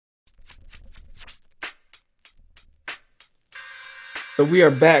So we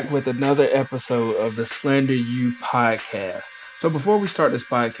are back with another episode of the Slander You podcast. So before we start this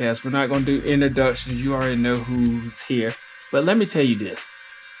podcast, we're not going to do introductions. You already know who's here. But let me tell you this.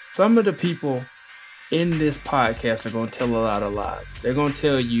 Some of the people in this podcast are going to tell a lot of lies. They're going to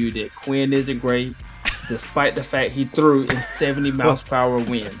tell you that Quinn isn't great, despite the fact he threw in 70 miles per hour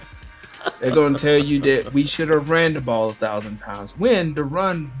wind. They're going to tell you that we should have ran the ball 1,000 times when the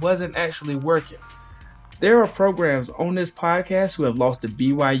run wasn't actually working. There are programs on this podcast who have lost to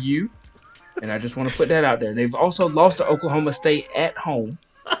BYU, and I just want to put that out there. They've also lost to Oklahoma State at home,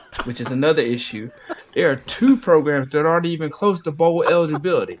 which is another issue. There are 2 programs that aren't even close to bowl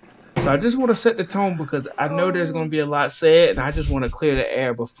eligibility. So I just want to set the tone because I know there's going to be a lot said, and I just want to clear the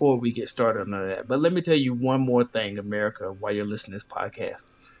air before we get started on that. But let me tell you one more thing, America, while you're listening to this podcast.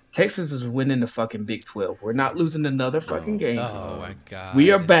 Texas is winning the fucking Big 12. We're not losing another fucking game. Oh, my God. We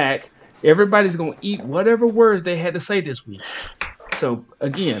are back. Everybody's going to eat whatever words they had to say this week. So,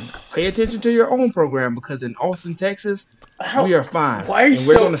 again, pay attention to your own program because in Austin, Texas, we are fine. Why are you and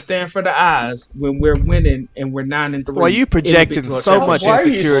we're going to stand for the eyes when we're winning and we're 9-3. Well, you projecting so much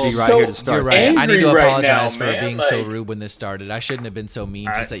insecurity right here to start. You're right. I need to apologize right now, for being so rude when this started. I shouldn't have been so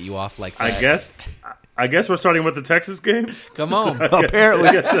mean to set you off like that. I guess we're starting with the Texas game. Come on.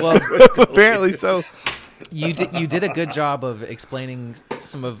 Apparently so. You did a good job of explaining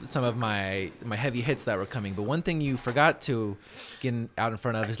some of my heavy hits that were coming, but one thing you forgot to get out in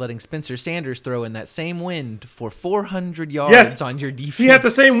front of is letting Spencer Sanders throw in that same wind for 400 yards on your defense. He had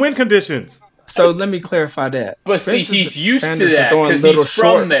the same wind conditions. So let me clarify that. But Spencer see, he's used Sanders to that because he's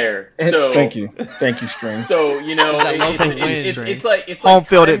from there. So thank you, String. So you know, it's like home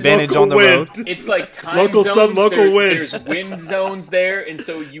field advantage on the road. It's like time local zones. local wind. There's wind zones there, and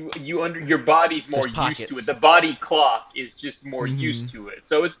so you under your body's more There's used to pockets. it. The body clock is just more used to it.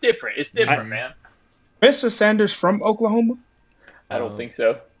 So it's different. It's different, man. Spencer Sanders from Oklahoma? I don't think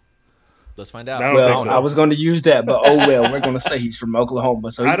so. Let's find out. Well, I was going to use that, but we're going to say he's from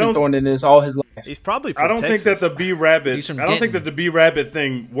Oklahoma. So he's been throwing in this all his life. He's probably from I don't Texas. think that the B Rabbit. He's from I don't think Denton. that the B Rabbit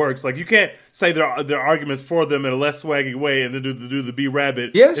thing works. Like you can't say there are arguments for them in a less swaggy way, and then do the B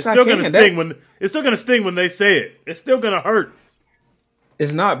Rabbit. Yes, it's still I can. gonna sting it's still gonna sting when they say it. It's still gonna hurt.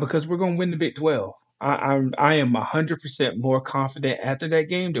 It's not because we're going to win the Big 12. I am 100% more confident after that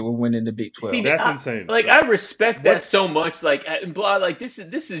game that we're winning the Big 12. See, That's insane. Like I respect that so much. Like blah, like this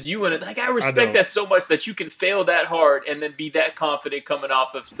is you and it. Like I respect that so much that you can fail that hard and then be that confident coming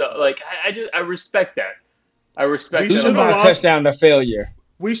off of stuff. Like I respect that. I respect that. Losing by a touchdown to failure.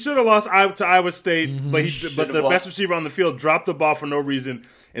 We should have lost to Iowa State, Mm-hmm. but the best receiver on the field dropped the ball for no reason,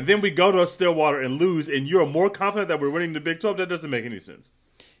 and then we go to Stillwater and lose, and you're more confident that we're winning the Big 12? That doesn't make any sense.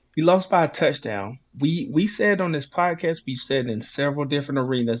 We lost by a touchdown. We said on this podcast, we've said in several different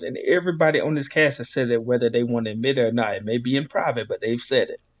arenas, and everybody on this cast has said it, whether they want to admit it or not. It may be in private, but they've said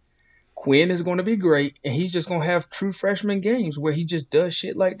it. Quinn is going to be great, and he's just going to have true freshman games where he just does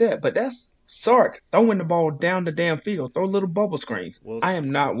shit like that. But that's Sark throwing the ball down the damn field, throw little bubble screens. Well, I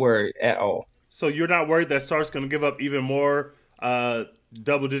am not worried at all. So you're not worried that Sark's going to give up even more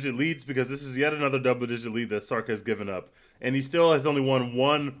double-digit leads, because this is yet another double-digit lead that Sark has given up. And he still has only won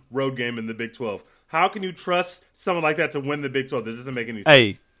one road game in the Big 12. How can you trust someone like that to win the Big 12? That doesn't make any sense.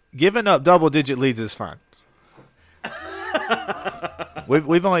 Hey, giving up double-digit leads is fine.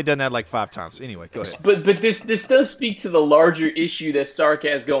 We've only done that like 5 times. Anyway, go ahead. But this does speak to the larger issue that Sark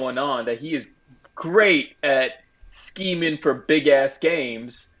has going on, that he is great at scheming for big-ass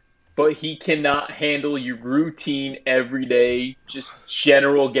games, but he cannot handle your routine, everyday, just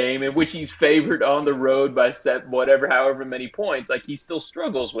general game in which he's favored on the road by however many points. Like, he still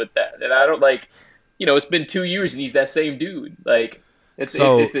struggles with that. And I don't it's been 2 years and he's that same dude. Like, it's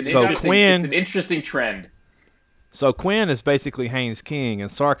an interesting trend. So Quinn is basically Haynes King and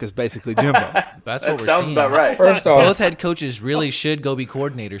Sark is basically Jimbo. That's what we're sounds seeing. about right. First off, Both head coaches really should go be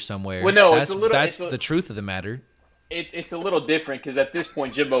coordinators somewhere. Well, no, that's the truth of the matter. It's a little different because at this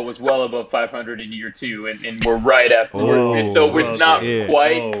point Jimbo was well above 500 in year 2, and we're right after. So it's not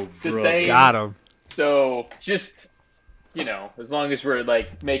quite the same. Got him. So just as long as we're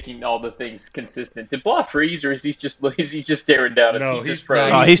like making all the things consistent. Did Blah freeze, or is he just staring down at teams? He's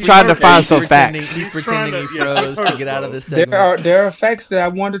he's trying to find some facts. He's pretending he froze to get out of this segment. there are facts that I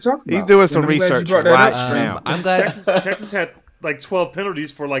wanted to talk about. He's doing some I'm glad you research brought that right up. now. I'm glad. Texas had like 12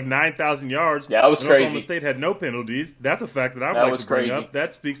 penalties for like 9,000 yards. Yeah, that was Oklahoma crazy. State had no penalties. That's a fact that I'd That like was to bring crazy. up.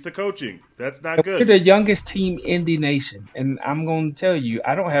 That speaks to coaching. That's not We're good. the youngest team in the nation, and I'm going to tell you,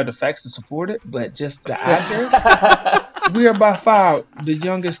 I don't have the facts to support it, but just the address. We are by far the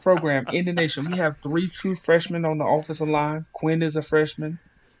youngest program in the nation. We have 3 true freshmen on the offensive line. Quinn is a freshman.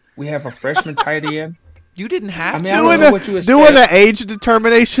 We have a freshman tight end. You didn't have I mean, to. I don't know what you expect. Doing an age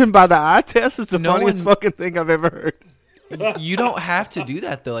determination by the eye test is the No funniest one- fucking thing I've ever heard. You don't have to do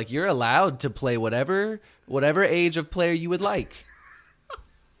that though. Like you're allowed to play whatever age of player you would like.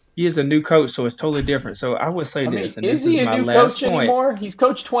 He is a new coach, so it's totally different. So I would say I mean, this, and is this is he a my new last coach point. anymore? He's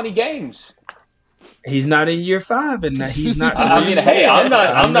coached 20 games. He's not in year 5, and he's not. I mean, hey, I'm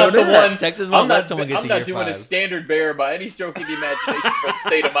not the one. Texas I'm won't not, let someone get I'm to not year doing a 5. standard bearer by any stroke of the imagination for the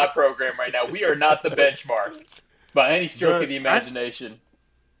state of my program right now. We are not the benchmark by any stroke of the imagination.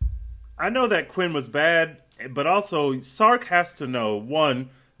 I know that Quinn was bad, but also Sark has to know, one,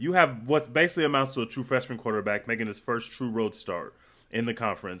 you have what basically amounts to a true freshman quarterback making his first true road start in the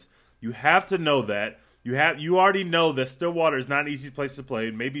conference. You have to know that. You already know that Stillwater is not an easy place to play.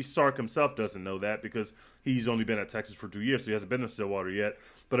 Maybe Sark himself doesn't know that because he's only been at Texas for 2 years, so he hasn't been to Stillwater yet.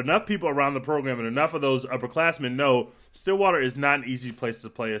 But enough people around the program and enough of those upperclassmen know Stillwater is not an easy place to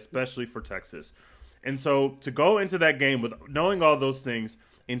play, especially for Texas. And so to go into that game with knowing all those things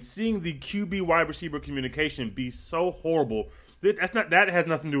and seeing the QB wide receiver communication be so horrible, that has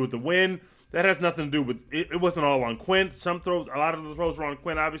nothing to do with the win. That has nothing to do with it. It wasn't all on Quinn. A lot of the throws were on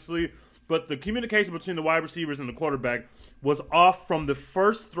Quinn, obviously. But the communication between the wide receivers and the quarterback was off from the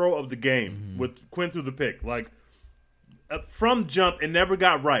first throw of the game with Quinn through the pick. Like, from jump, it never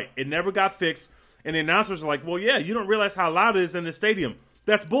got right. It never got fixed. And the announcers are like, well, yeah, you don't realize how loud it is in the stadium.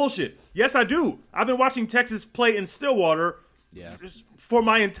 That's bullshit. Yes, I do. I've been watching Texas play in Stillwater for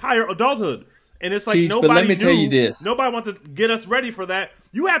my entire adulthood. And it's like nobody but let me knew. tell you this. Nobody wanted to get us ready for that.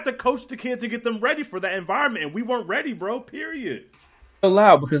 You have to coach the kids and get them ready for that environment. And we weren't ready, bro, period. So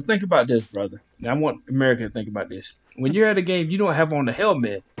loud because think about this, brother. Now, I want America to think about this. When you're at a game, you don't have on the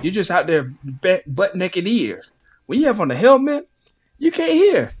helmet. You're just out there butt naked ears. When you have on the helmet, you can't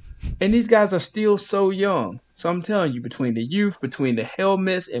hear. And these guys are still so young. So I'm telling you, between the youth, between the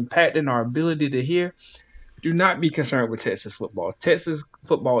helmets impacting our ability to hear, do not be concerned with Texas football. Texas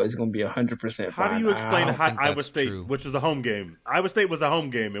football is going to be 100% fine. How do you explain Iowa State, true. which was a home game? Iowa State was a home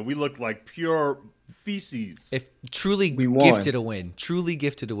game, and we looked like pure feces. If truly gifted a win. Truly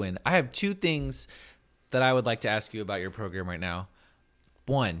gifted a win. I have 2 things that I would like to ask you about your program right now.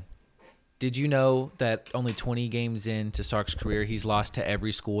 1, did you know that only 20 games into Sark's career, he's lost to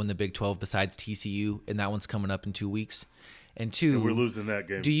every school in the Big 12 besides TCU, and that one's coming up in 2 weeks? And 2, and we're losing that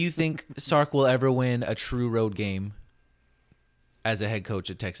game. Do you think Sark will ever win a true road game as a head coach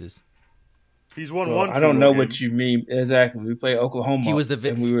at Texas? He's won one. I don't know what you mean exactly. We played Oklahoma. He was the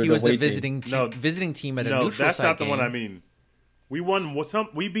visiting team at a neutral that's site not the game. one I mean.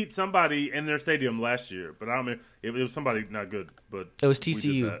 We beat somebody in their stadium last year, but I don't mean it was somebody not good. But it was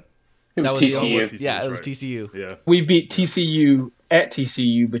TCU. It was TCU. Yeah, it was TCU. Yeah, we beat TCU at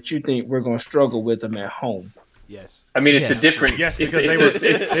TCU, but you think we're going to struggle with them at home? Yes. I mean, it's a different. Yes, because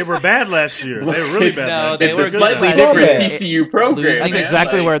they were bad last year. They were really bad. It's a slightly different TCU program. That's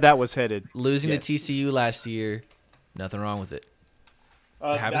exactly where that was headed. Losing to TCU last year, nothing wrong with it.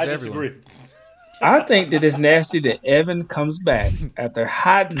 It happens I to disagree. everyone. I think that it's nasty that Evan comes back after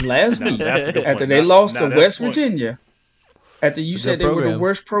hiding last week, that's a good after point. they lost to Now West that's Virginia. After you It's a said good they were the program.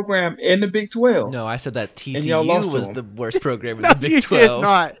 worst program in the Big 12. No, I said that y'all lost TCU to was them. the worst program in No, the Big you 12. did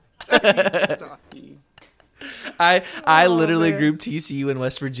not. I literally man. grouped TCU and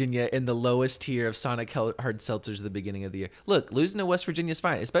West Virginia in the lowest tier of Sonic hard seltzers at the beginning of the year. Look, losing to West Virginia is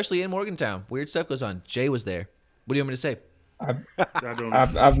fine, especially in Morgantown. Weird stuff goes on. Jay was there. What do you want me to say? I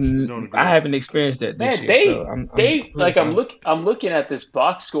haven't experienced that this Man, year. I'm looking at this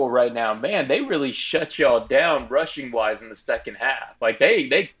box score right now. Man, they really shut y'all down rushing wise in the second half. Like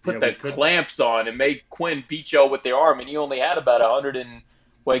they put the clamps on and made Quinn beat y'all with their arm, and he only had about 100 and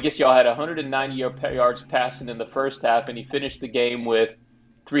I guess y'all had 190 yards passing in the first half, and he finished the game with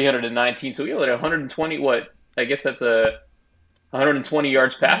 319. So he only had 120. I guess that's 120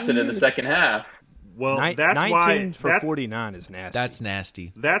 yards passing in the second half. Well, that's 19 why for 49 is nasty. That's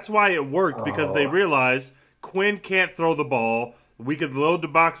nasty. That's why it worked, because they realized Quinn can't throw the ball. We could load the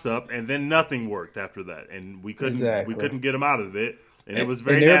box up, and then nothing worked after that, and we couldn't get him out of it, and it was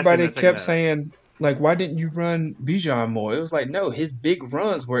very nasty. And everybody in the second kept half. saying, like, why didn't you run Bijan more? It was like, no, his big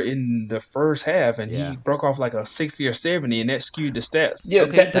runs were in the first half, and he broke off like a 60 or 70, and that skewed the stats. Yeah,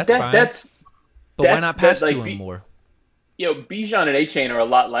 Okay, that's fine. But why not pass to him more? Bijan and A-Chain are a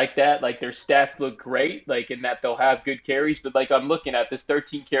lot like that. Like, their stats look great, like, in that they'll have good carries. But, like, I'm looking at this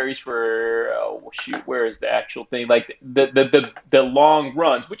 13 carries for, where is the actual thing? Like, the long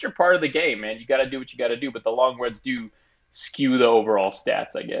runs, which are part of the game, man. You got to do what you got to do. But the long runs do skew the overall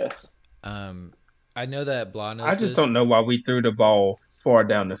stats, I guess. I know that Blah knows I just don't know why we threw the ball far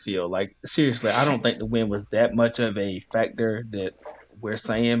down the field. Like, seriously, I don't think the win was that much of a factor that we're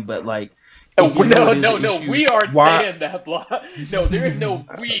saying, but like, Oh, if you know no, it is no, an no. issue, We aren't why? saying that, blah. No, there is no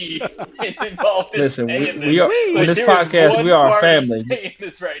we involved in Listen, saying we this. are on Like, this there is podcast. We one are a party family. saying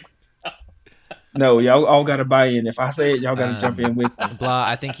this right. No, y'all all got to buy in. If I say it, y'all got to jump in with me. Blah,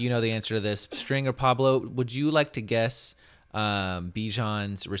 I think you know the answer to this. String or Pablo, would you like to guess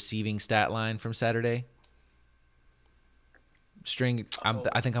Bijan's receiving stat line from Saturday? String,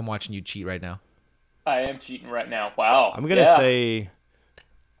 I think I'm watching you cheat right now. I am cheating right now. Wow. I'm going to say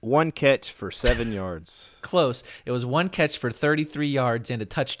 1 catch for 7 yards. Close. It was 1 catch for 33 yards and a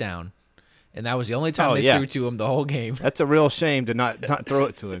touchdown. And that was the only time they threw to him the whole game. That's a real shame to not throw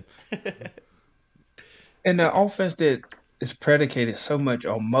it to him. And the offense that is predicated so much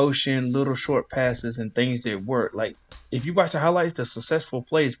on motion, little short passes, and things that work. Like, if you watch the highlights, the successful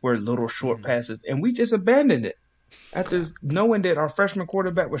plays were little short passes, and we just abandoned it. After knowing that our freshman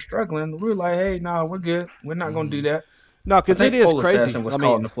quarterback was struggling, we were like, hey, no, we're good. We're not going to do that. No, because it is crazy. Was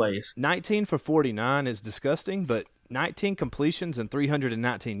calling the plays. 19 for 49 is disgusting, but 19 completions and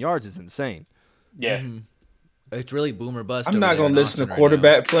 319 yards is insane. Yeah. Mm-hmm. It's really boomer bust. I'm not going to listen to right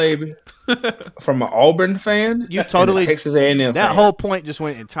quarterback play from an Auburn fan. You totally Texas A&M that fan. whole point just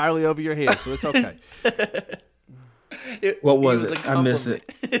went entirely over your head, so it's okay. What was it? I missed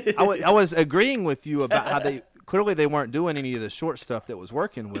it. I was agreeing with you about how they weren't doing any of the short stuff that was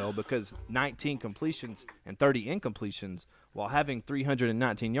working well, because 19 completions and 30 incompletions while having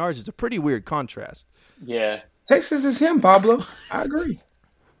 319 yards is a pretty weird contrast. Yeah. Texas is him, Pablo. I agree.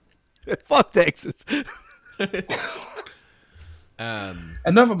 Fuck Texas.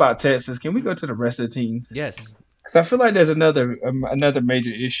 Enough about Texas. Can we go to the rest of the teams? Yes. Because I feel like there's another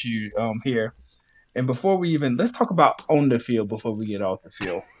major issue here. And before we even, let's talk about on the field before we get off the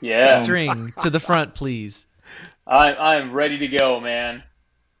field. Yeah. String to the front, please. I'm ready to go, man.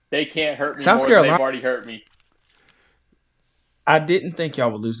 They can't hurt me South more Carolina. than they've already hurt me. I didn't think y'all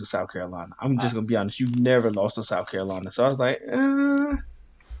would lose to South Carolina. I'm just going to be honest. You've never lost to South Carolina. So I was like,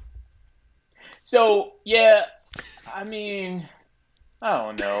 So, yeah, I mean, I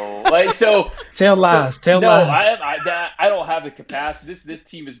don't know. Like, so tell lies. Tell lies. I don't have the capacity. This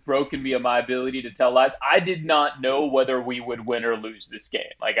team has broken me of my ability to tell lies. I did not know whether we would win or lose this game.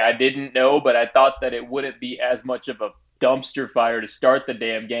 Like, I didn't know, but I thought that it wouldn't be as much of a dumpster fire to start the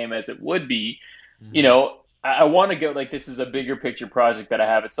damn game as it would be. Mm-hmm. You know, I want to go, like, this is a bigger picture project that I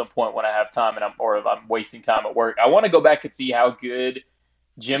have at some point when I have time or if I'm wasting time at work. I want to go back and see how good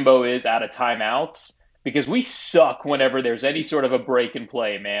Jimbo is out of timeouts, because we suck whenever there's any sort of a break and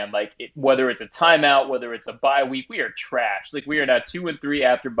play, man. Like, whether it's a timeout, whether it's a bye week, we are trash. Like, we are now 2-3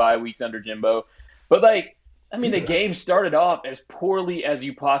 after bye weeks under Jimbo. But, like, I mean, the game started off as poorly as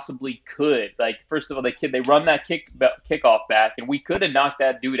you possibly could. Like, first of all, they run that kickoff back, and we could have knocked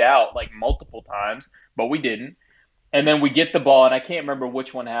that dude out, like, multiple times, but we didn't. And then we get the ball, and I can't remember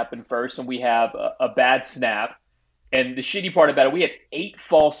which one happened first, and we have a bad snap. And the shitty part about it, we had 8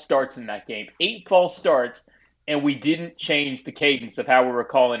 false starts in that game. 8 false starts, and we didn't change the cadence of how we were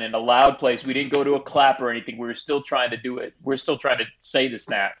calling in a loud place. We didn't go to a clap or anything. We were still trying to do it. We're still trying to say the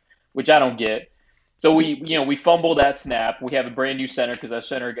snap, which I don't get. So we fumble that snap. We have a brand new center because our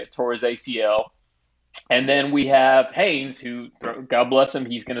center tore his ACL. And then we have Haynes, who, God bless him,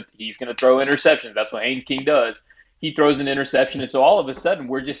 he's gonna throw interceptions. That's what Haynes King does. He throws an interception, and so all of a sudden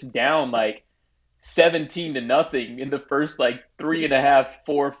we're just down like 17-0 in the first like 3.5,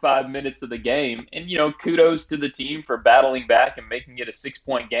 4 or 5 minutes of the game. And, you know, kudos to the team for battling back and making it a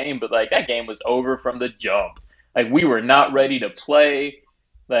 6-point game. But like, that game was over from the jump. Like, we were not ready to play.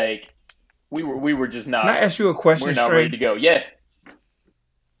 Like, we were just not. Can I ask you a question? We're not ready to go. Yeah.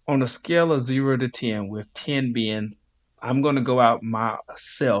 On a scale of 0 to 10, with 10 being, I'm going to go out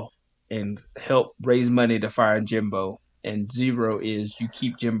myself and help raise money to fire Jimbo, and 0 is you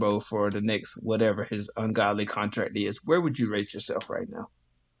keep Jimbo for the next whatever his ungodly contract is, where would you rate yourself right now?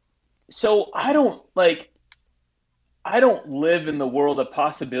 So I don't live in the world of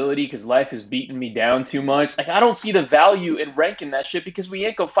possibility because life has beaten me down too much. Like, I don't see the value in ranking that shit because we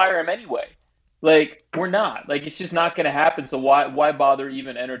ain't gonna fire him anyway. Like, we're not. Like, it's just not gonna happen. So why bother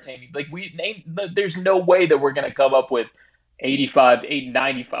even entertaining? Like, there's no way that we're gonna come up with 85,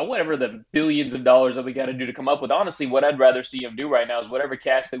 95, whatever the billions of dollars that we got to do to come up with. Honestly, what I'd rather see him do right now is whatever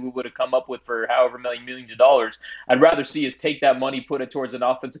cash that we would have come up with for however many millions of dollars, I'd rather see us take that money, put it towards an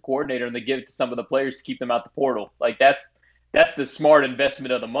offensive coordinator, and then give it to some of the players to keep them out the portal. Like, that's the smart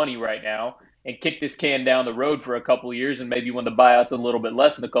investment of the money right now, and kick this can down the road for a couple of years, and maybe when the buyout's a little bit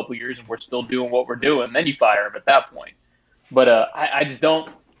less in a couple of years and we're still doing what we're doing, then you fire him at that point. But I just don't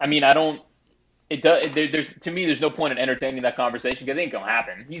 – I mean, I don't – it does. There's to me, there's no point in entertaining that conversation because it ain't gonna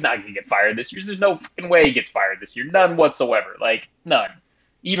happen. He's not gonna get fired this year. There's no fucking way he gets fired this year. None whatsoever. Like none.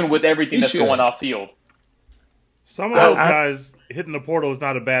 Even with everything that's going off field. Some of those guys hitting the portal is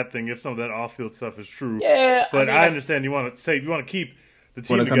not a bad thing if some of that off-field stuff is true. Yeah, but I understand you want to keep the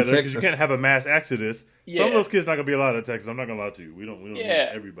team together because you can't have a mass exodus. Yeah. Some of those kids not gonna be allowed to Texas. I'm not gonna lie to you. We don't need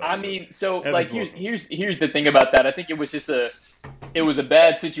everybody. I mean, so like here's the thing about that. I think it was just a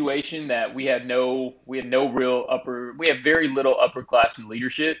bad situation that we had very little upperclassmen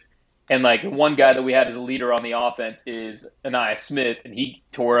leadership. And like one guy that we had as a leader on the offense is Anaya Smith, and he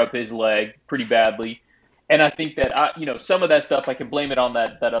tore up his leg pretty badly. And I think that some of that stuff I can blame it on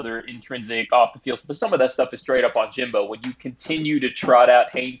that other intrinsic off the field, but some of that stuff is straight up on Jimbo. When you continue to trot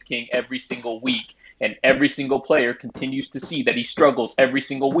out Haynes King every single week, and every single player continues to see that he struggles every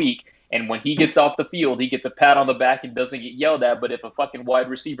single week, and when he gets off the field, he gets a pat on the back and doesn't get yelled at. But if a fucking wide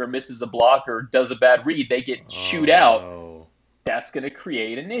receiver misses a block or does a bad read, they get chewed out. No. That's going to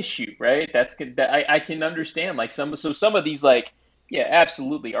create an issue, right? I can understand like some of these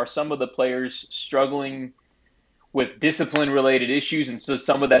absolutely are some of the players struggling with discipline related issues, and so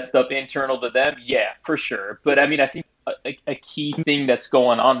some of that stuff internal to them, yeah, for sure. But I mean, I think a key thing that's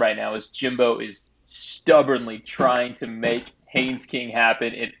going on right now is Jimbo is stubbornly trying to make Haynes King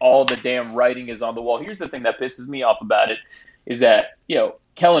happen, and all the damn writing is on the wall. Here's the thing that pisses me off about it is that,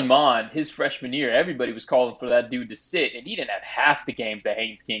 Kellen Mond, his freshman year, everybody was calling for that dude to sit, and he didn't have half the games that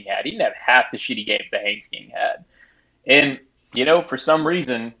Haynes King had. He didn't have half the shitty games that Haynes King had. And, for some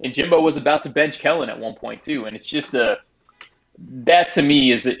reason, and Jimbo was about to bench Kellen at one point too, and it's just that to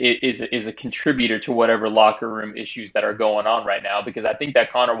me is a contributor to whatever locker room issues that are going on right now, because I think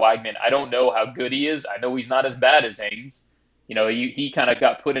that Connor Weigman, I don't know how good he is. I know he's not as bad as Haynes. He kind of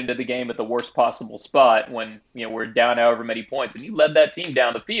got put into the game at the worst possible spot when, we're down however many points, and he led that team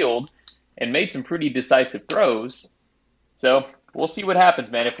down the field and made some pretty decisive throws. So we'll see what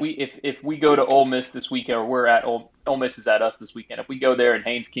happens, man. If we go to Ole Miss this weekend, or we're at Ole Miss is at us this weekend, if we go there and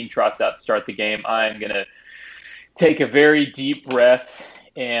Haynes King trots out to start the game, I'm going to take a very deep breath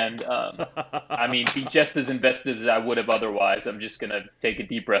and, be just as invested as I would have otherwise. I'm just going to take a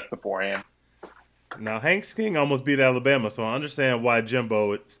deep breath beforehand. Now, Haynes King almost beat Alabama, so I understand why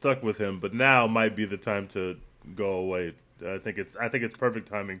Jimbo stuck with him, but now might be the time to go away. I think it's perfect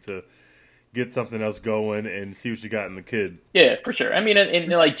timing to get something else going and see what you got in the kid. Yeah, for sure. I mean,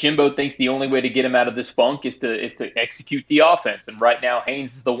 and like Jimbo thinks the only way to get him out of this funk is to execute the offense. And right now,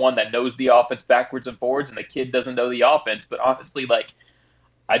 Haynes is the one that knows the offense backwards and forwards, and the kid doesn't know the offense. But honestly,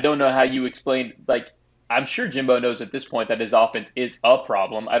 I don't know how you explain, I'm sure Jimbo knows at this point that his offense is a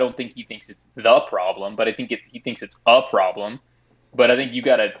problem. I don't think he thinks it's the problem, but I think he thinks it's a problem. But I think you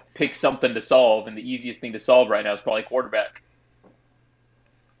got to pick something to solve, and the easiest thing to solve right now is probably quarterback.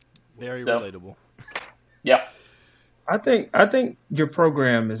 Very relatable. Yeah. I think your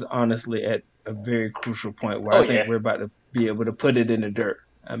program is honestly at a very crucial point where I think we're about to be able to put it in the dirt.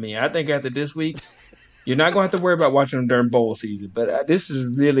 I mean, I think after this week, you're not going to have to worry about watching them during bowl season, but this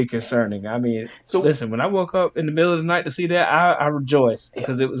is really concerning. I mean, listen, when I woke up in the middle of the night to see that, I rejoiced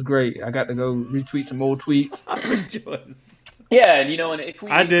because it was great. I got to go retweet some old tweets. I rejoiced. Yeah, and and if we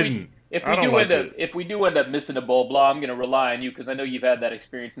if we do end up missing a bowl, I'm going to rely on you because I know you've had that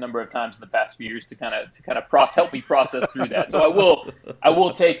experience a number of times in the past few years to kind of help me process through that. So I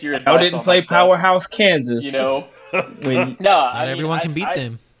will take your advice. I didn't play Powerhouse Kansas. Not everyone can beat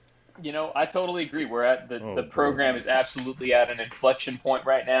them. I totally agree. We're at the program is absolutely at an inflection point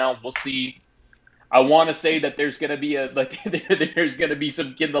right now. We'll see. I want to say that there's going to be there's going to be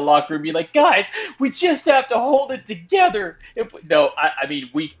some kid in the locker room be like, guys, we just have to hold it together.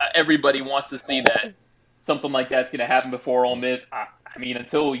 Everybody wants to see that something like that's going to happen before Ole Miss.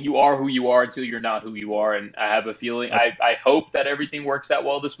 Until you are who you are, until you're not who you are, and I have a feeling. I hope that everything works out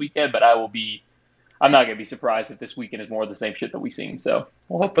well this weekend, but I'm not going to be surprised if this weekend is more of the same shit that we've seen. So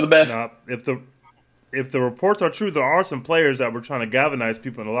we'll hope for the best. Now, if the reports are true, there are some players that were trying to galvanize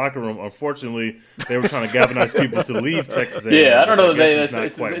people in the locker room. Unfortunately, they were trying to galvanize people to leave Texas A&M. Yeah, I don't know.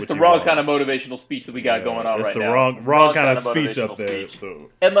 It's the wrong kind of motivational speech that we got going on right now. It's the wrong kind of speech up there. So.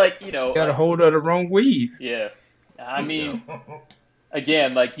 And got a hold of the wrong weed. Yeah,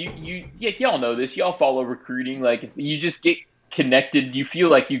 again, y'all know this. Y'all follow recruiting. You just get connected. You feel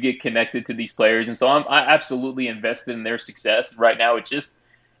like you get connected to these players, and so I absolutely invested in their success. Right now, it just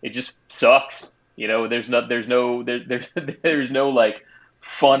sucks. There's no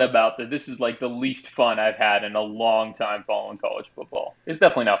fun about that. This is the least fun I've had in a long time following college football. It's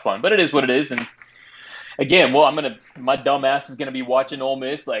definitely not fun, but it is what it is, and again, my dumb ass is gonna be watching Ole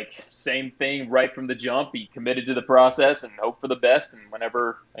Miss, like same thing right from the jump. Be committed to the process and hope for the best. And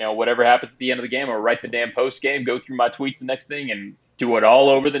whenever whatever happens at the end of the game, I'll write the damn post game, go through my tweets the next thing, and do it all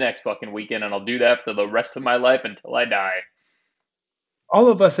over the next fucking weekend. And I'll do that for the rest of my life until I die. All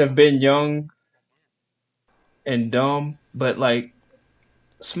of us have been young and dumb, but like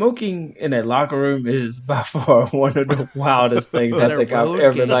smoking in a locker room is by far one of the wildest things I think I've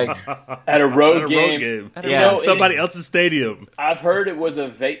ever like at a road game. Yeah, somebody else's stadium. I've heard it was a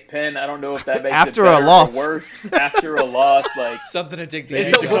vape pen. I don't know if that makes after it better a loss. or worse. After a loss, like something to take the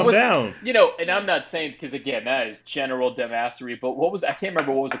to come down. And I'm not saying because again that is general dumbassery. But I can't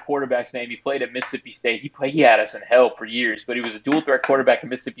remember what was the quarterback's name. He played at Mississippi State. He had us in hell for years. But he was a dual threat quarterback at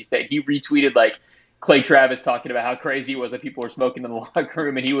Mississippi State. He retweeted like Clay Travis talking about how crazy it was that people were smoking in the locker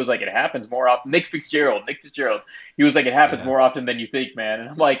room, and he was like, it happens more often. Nick Fitzgerald. He was like, it happens more often than you think, man. And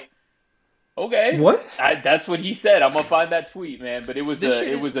I'm like, okay. What? That's what he said. I'm going to find that tweet, man. But it was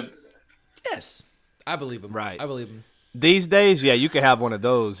Yes. I believe him. Right. I believe him. These days, yeah, you could have one of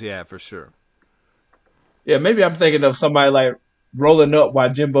those, yeah, for sure. Yeah, maybe I'm thinking of somebody like rolling up while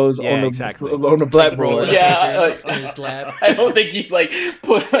Jimbo's on the blackboard. Yeah, I don't think he's like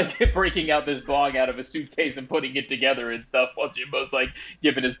breaking out this bong out of a suitcase and putting it together and stuff while Jimbo's like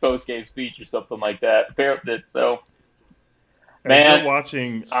giving his post game speech or something like that. So, man, you're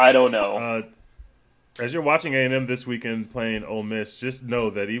watching, I don't know. As you're watching A&M this weekend playing Ole Miss, just know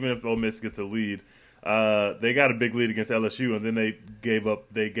that even if Ole Miss gets a lead, they got a big lead against LSU, and then they gave up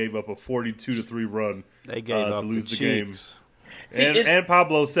a 42-3 run to lose the game. And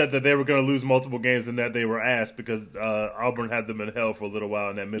Pablo said that they were going to lose multiple games and that they were asked because Auburn had them in hell for a little while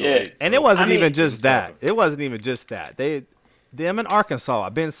in that middle eight. So. And it wasn't even just that. It wasn't even just that. Them in Arkansas,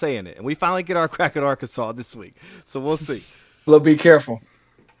 I've been saying it. And we finally get our crack at Arkansas this week. So we'll see. Well, be careful.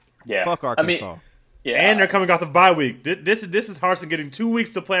 Yeah. Fuck Arkansas. And they're coming off of bye week. This is Harsin getting 2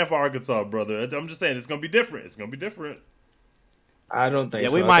 weeks to plan for Arkansas, brother. I'm just saying it's going to be different. It's going to be different. I don't think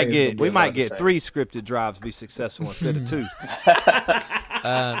so. We might get 3 scripted drives be successful instead of 2.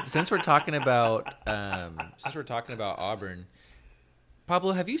 Since we're talking about Auburn,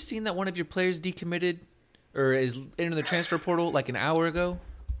 Pablo, have you seen that one of your players decommitted or is in the transfer portal like an hour ago?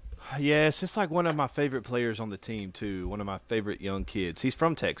 Yeah, it's just like one of my favorite players on the team too. One of my favorite young kids. He's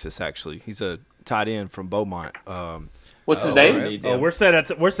from Texas actually. He's a tight end from Beaumont. What's his name? Right. Oh, we're set at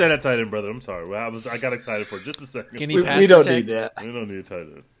tight end, brother. I'm sorry. I got excited for just a second. Can he pass we don't protect? need that. We don't need a tight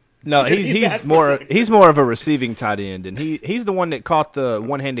end. No, he's more of a receiving tight end, and he's the one that caught the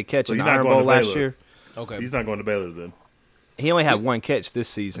one-handed catch in the Iron Bowl last year. Okay, he's not going to Baylor then. He only had 1 catch this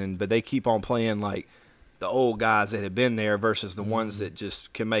season, but they keep on playing like the old guys that have been there versus the ones that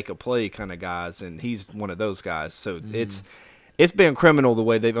just can make a play kind of guys, and he's one of those guys. So it's been criminal the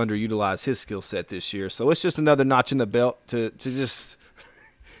way they've underutilized his skill set this year. So it's just another notch in the belt to just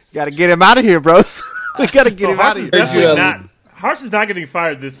got to get him out of here, bros. We got to get him out of here. Harson's not getting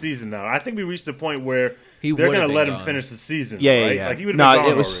fired this season now. I think we reached a point where they're going to let him finish the season. Right? Yeah. Like he would have been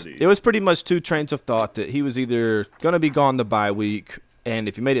gone already. It was pretty much 2 trains of thought that he was either going to be gone the bye week, and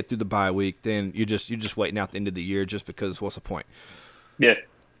if you made it through the bye week, then you're just waiting out the end of the year just because what's the point? Yeah.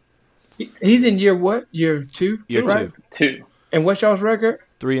 He's in year what? Year 2? Year right? 2. And what's y'all's record?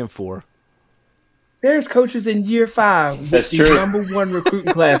 3 and 4. There's coaches in year 5 That's with true. the number 1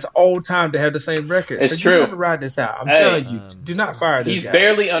 recruiting class all time to have the same record. It's so true. You got to ride this out. I'm telling you, do not fire this He's guy.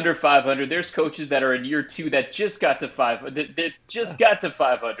 barely under 500. There's coaches that are in year 2 that just got to 500. That just got to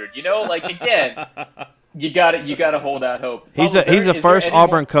 500. You know, like again, you got to hold out hope. He's the first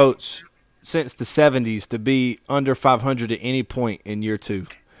Auburn coach since the 70s to be under 500 at any point in year 2.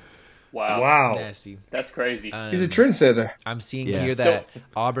 Wow. Nasty. That's crazy. He's a trendsetter. I'm seeing here that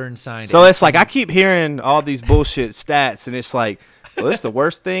Auburn signed. So it's like I keep hearing all these bullshit stats, and it's like, well, it's the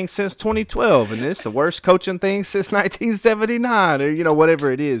worst thing since 2012, and it's the worst coaching thing since 1979, or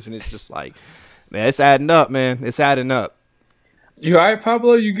whatever it is, and it's just like, man, it's adding up, man. It's adding up. You all right,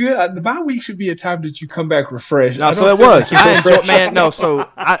 Pablo? You good? The bye week should be a time that you come back refreshed. No, so it was. I enjoyed, man. No, so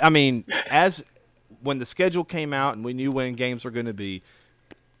I mean, when the schedule came out and we knew when games were going to be.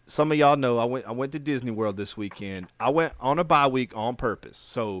 Some of y'all know I went to Disney World this weekend. I went on a bye week on purpose.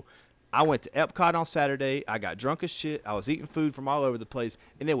 So I went to Epcot on Saturday. I got drunk as shit. I was eating food from all over the place,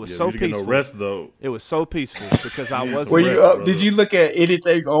 and it was so peaceful. Get no rest though. It was so peaceful because I wasn't. Were you up? Did you look at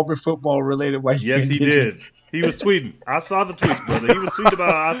anything Auburn football related? Yes, he did. He was tweeting. I saw the tweets, brother. He was tweeting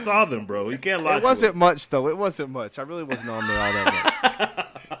about. I saw them, bro. He can't lie. It wasn't much though. It wasn't much. I really wasn't on there all that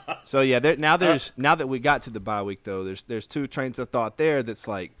much. So yeah, now that we got to the bye week though, there's 2 trains of thought there. That's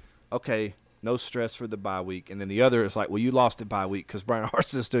like, okay, no stress for the bye week. And then the other is like, well, you lost it bye week because Brian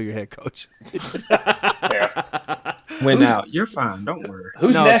Harsin is still your head coach. Win out. You're fine. Don't worry.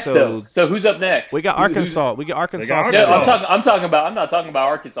 Who's next though? So who's up next? We got Arkansas. We got Arkansas. No, I'm talking about. I'm not talking about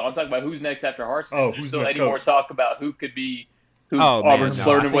Arkansas. I'm talking about who's next after Harsin. Oh, There's still any more talk about who could be who Oh, Auburn's man,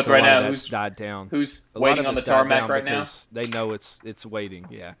 flirting with right now? Who's died down? Who's A lot waiting of on the it's died tarmac down right now? because they know it's waiting.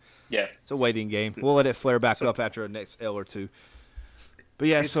 Yeah, Yeah. it's a waiting game. We'll let it flare back up after a next L or two. But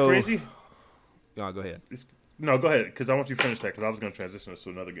yeah, It's so crazy. No, go ahead. No, go ahead, because I want you to finish that, because I was going to transition us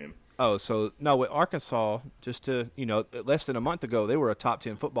to another game. Oh, so no, with Arkansas, just to less than a month ago, they were a top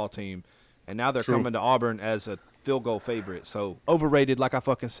 10 football team, and now they're coming to Auburn as a field goal favorite. So overrated, like I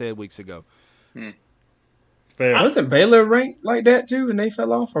fucking said weeks ago. Fair. Wasn't Baylor ranked like that too, and they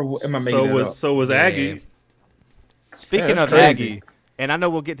fell off, or am I making it up? So was Aggie. Speaking that's of crazy. Aggie, and I know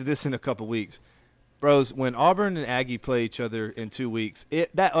we'll get to this in a couple weeks, bros. When Auburn and Aggie play each other in 2 weeks,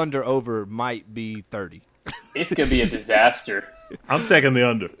 that under/over might be 30. It's gonna be a disaster. I'm taking the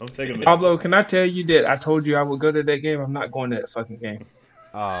under. Pablo, can I tell you that I told you I would go to that game? I'm not going to that fucking game.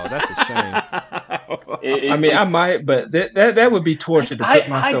 Oh, that's a shame. I mean, I might, but that would be torture to put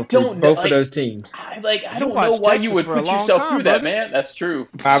myself through both of those teams. I don't know why you would put yourself through that, man. That's true.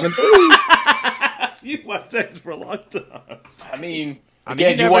 5-3. You watched Texas for a long time. I mean, you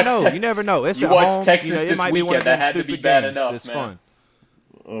again, never know. You never know. It's you at watched home. Texas it this might be one weekend. of them That had to be stupid bad games. enough, It's man. fun.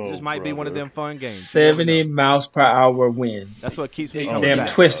 Oh, This might be one of them fun games. 70 miles per hour wind. That's what keeps me Oh, coming Damn back.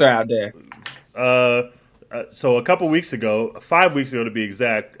 twister out there. So a couple weeks ago, 5 weeks ago to be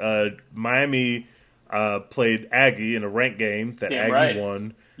exact, Miami played Aggie in a ranked game that Damn Aggie right.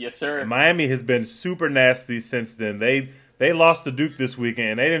 won. Yes, sir. And Miami has been super nasty since then. They lost to Duke this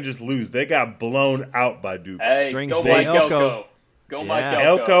weekend, and they didn't just lose; they got blown out by Duke. Hey, Strings go big. Mike Elko. Go Mike Yeah.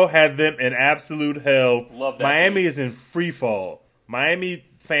 Elko. Elko had them in absolute hell. Love that Miami team. is in free fall. Miami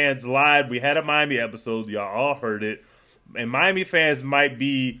fans lied. We had a Miami episode. Y'all all heard it. And Miami fans might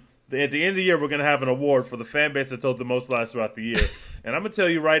be, at the end of the year, we're going to have an award for the fan base that told the most lies throughout the year. And I'm going to tell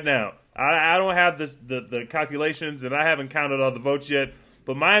you right now, I don't have the calculations, and I haven't counted all the votes yet,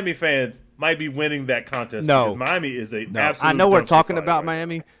 but Miami fans might be winning that contest. No. Because Miami is a No, absolute I know we're dumpster talking fire about right now.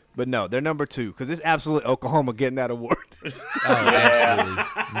 Miami, but no, they're number 2 because it's absolutely Oklahoma getting that award. Oh,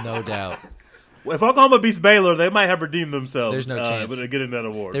 absolutely. No doubt. Well, if Oklahoma beats Baylor, they might have redeemed themselves. There's no chance. But they're getting that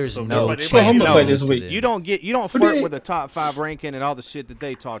award. There's So no nobody- chance. Oklahoma No. play this week. You don't Who flirt did- with a top 5 ranking and all the shit that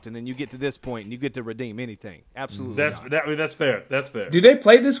they talked, and then you get to this point and you get to redeem anything. Absolutely, That's not. that's fair. That's fair. Do they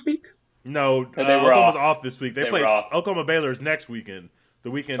play this week? No, they were Oklahoma's off. off this week. They They play were off. Oklahoma Baylor's next weekend. The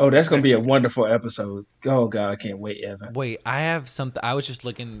weekend. Oh, that's going to be a next wonderful episode. Oh, God, I can't wait, Evan. Wait, I have something. I was just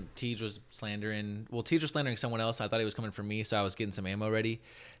looking. Tej was slandering. Well, Tej was slandering someone else. I thought he was coming for me, so I was getting some ammo ready.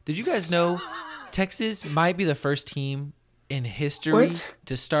 Did you guys know Texas might be the first team in history What?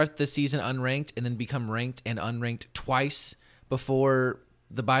 to start the season unranked and then become ranked and unranked twice before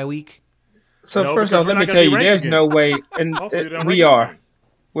the bye week? So No, first because off, we're let me not tell gonna be you, there's ranked no way, and Hopefully they don't we rank us are. again.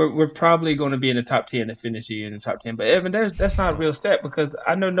 We're probably going to be in the top 10 and finish the year in the top 10. But Evan, that's not a real stat because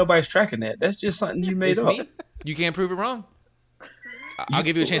I know nobody's tracking that. That's just something you made It's up. me. You can't prove it wrong. I'll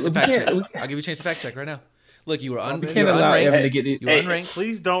give you a chance to we fact can't- check. we- I'll give you a chance to fact check right now. Look, you were We you can't were allow Evan to unranked. get it. You were Hey, unranked.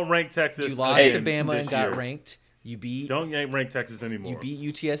 Please don't rank Texas. You lost Hey, to Bama this and got year. ranked. You beat Don't rank Texas anymore. You beat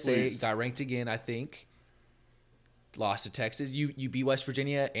UTSA, Please. got ranked again, I think. Lost to Texas. You beat West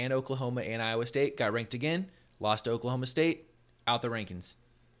Virginia and Oklahoma and Iowa State, got ranked again. Lost to Oklahoma State, out the rankings.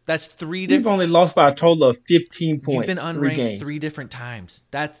 That's 3 You've different. only lost by a total of 15 points. You've been 3 unranked games. 3 different times.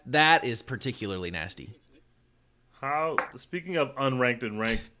 That is particularly nasty. How? Speaking of unranked and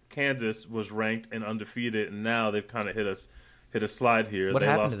ranked, Kansas was ranked and undefeated, and now they've kind of hit a slide here. What They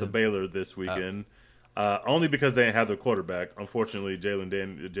happened lost to to them? Baylor this weekend, only because they didn't have their quarterback. Unfortunately,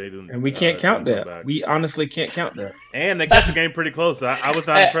 Jalen. And we can't count didn't come that. back. We honestly can't count that. And they kept the game pretty close. I was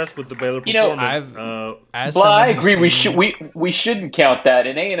not impressed with the Baylor You know, performance. As Well, I someone who's agree. seen- We shouldn't count that.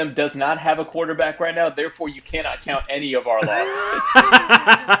 And A&M does not have a quarterback right now. Therefore, you cannot count any of our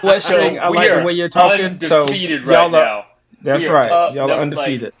losses. West So String, I we like the are way you're talking. So undefeated y'all right are, now. that's We are right. up. Y'all No, are like,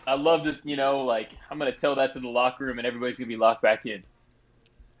 undefeated. I love this. I'm going to tell that to the locker room, and everybody's going to be locked back in.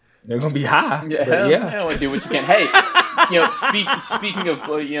 They're gonna be high. Yeah, But I yeah. don't want to do what you can. Hey, speaking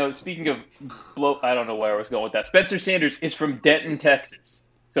of blow, I don't know where I was going with that. Spencer Sanders is from Denton, Texas,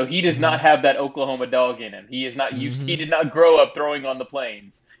 so he does not have that Oklahoma dog in him. He is not used. He did not grow up throwing on the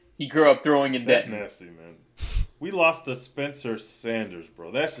plains. He grew up throwing in That's Denton. nasty, man. We lost to Spencer Sanders,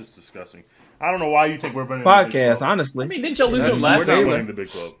 bro. That's just disgusting. I don't know why you think we're winning the Big Podcast, 12. honestly. I mean, didn't y'all lose to him We're last not year? winning the Big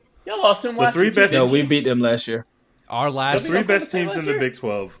 12. Y'all lost to him The last three year. too, best- No, didn't we you? beat them last year. Our The last three best Oklahoma teams in last the year? Big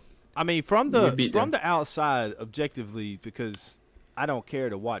 12. I mean, We beat them. from the outside, objectively, because I don't care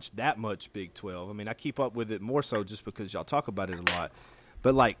to watch that much Big 12. I mean, I keep up with it more so just because y'all talk about it a lot.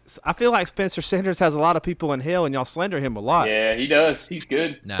 But, like, I feel like Spencer Sanders has a lot of people in hell, and y'all slander him a lot. Yeah, he does. He's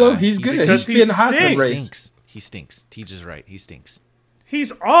good. Nah, Well, he's good. He's in the Heisman race. He stinks. Teach is right. He stinks.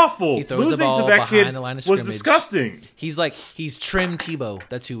 He's awful. He throws Losing the ball to that kid behind the line of was scrimmage. disgusting. He's Trim Tebow.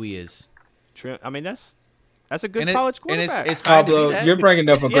 That's who he is. I mean, that's a good And college quarterback. And it's fine to be Pablo, that. you're bringing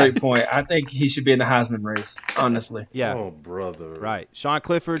up a great point. I think he should be in the Heisman race, honestly. Yeah. Oh, brother. Right. Sean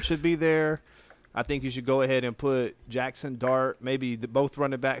Clifford should be there. I think you should go ahead and put Jackson Dart, maybe both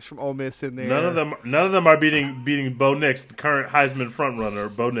running backs from Ole Miss in there. None of them are beating Bo Nix, the current Heisman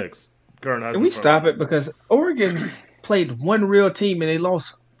frontrunner. Bo Nix, current Heisman. Can we stop it? Because Oregon played one real team and they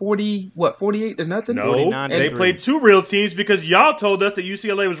lost 48 to nothing? No, 49 to they 3. played two real teams because y'all told us that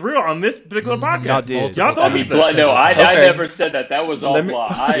UCLA was real on this particular podcast. Y'all did. Y'all told us that. No, I Okay. never said that. That was all blah.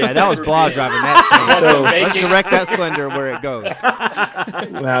 Yeah, that was blah driving that train. So- Let's direct that slender where it goes.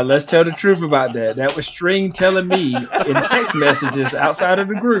 Now, let's tell the truth about that. That was String telling me in text messages outside of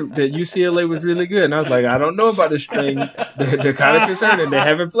the group that UCLA was really good. And I was like, I don't know about the String. They're kind of concerned and they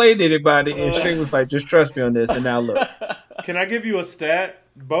haven't played anybody. And String was like, just trust me on this. And now look. Can I give you a stat?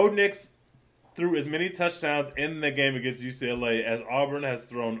 Bo Nix threw as many touchdowns in the game against UCLA as Auburn has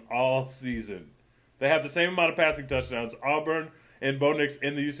thrown all season. They have the same amount of passing touchdowns. Auburn and Bo Nix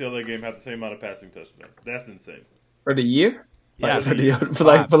in the UCLA game have the same amount of passing touchdowns. That's insane. For the year? Yeah, for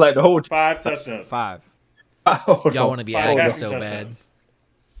the whole time. 5 touchdowns. 5. Y'all want to be 5 Aggies passing so bad. touchdowns.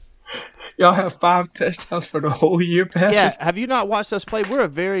 Y'all have 5 touchdowns for the whole year passing? Yeah, have you not watched us play? We're a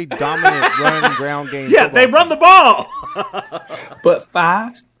very dominant run ground game. Yeah, they run the ball. But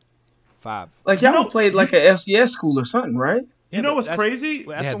 5? 5. Like, y'all played like an FCS school or something, right? You know what's crazy?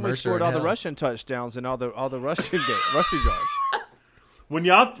 That's had when we Mercer scored in all the hell. rushing touchdowns and all the rushing yards. When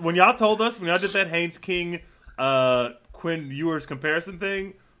y'all told us, when y'all did that Haynes King Quinn Ewers comparison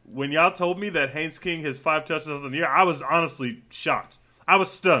thing, when y'all told me that Haynes King has 5 touchdowns in the year, I was honestly shocked. I was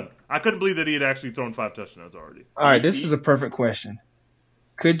stunned. I couldn't believe that he had actually thrown 5 touchdowns already. All right, this is a perfect question.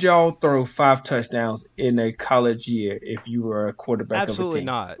 Could y'all throw 5 touchdowns in a college year if you were a quarterback Absolutely of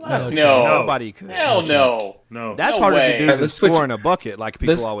a team? not. No. Nobody could. Hell no. No. That's No harder way. to do Right, than let's put scoring a bucket like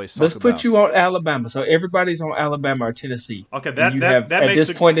people always talk Let's about. put you on Alabama. So everybody's on Alabama or Tennessee. Okay, And that you have, that at makes this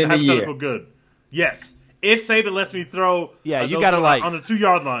the point in the hypothetical year. good. Yes. If Saban lets me throw Yeah, you those gotta, like- on the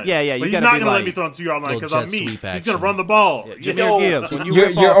 2-yard line. Yeah, yeah, you But he's gotta not be going to let like- me throw on the 2-yard line Little because I'm jet me. sweep He's going action. to run the ball. Jimmy So- Gibbs, when you You're,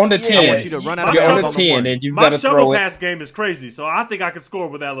 rip you're off, on the I 10. want you to run out of You're on bounds the on 10, one. and you've My got to shovel throw it. pass game is crazy, so I think I could score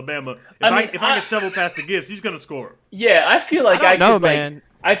with Alabama. I If I mean, can shovel past the Gibbs, he's going to score. Yeah, I feel like I don't know, could, man.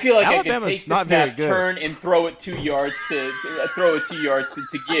 I feel like I Alabama's could take the not very snap, good. turn, and throw it 2 yards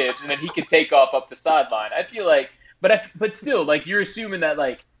to Gibbs, and then he could take off up the sideline. I feel like, but still, like you're assuming that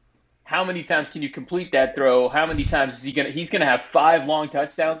like. How many times can you complete that throw? How many times is he's gonna have 5 long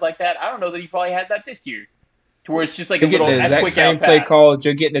touchdowns like that? I don't know that he probably has that this year. To where it's just like You're a getting little the exact quick same out play pass. calls.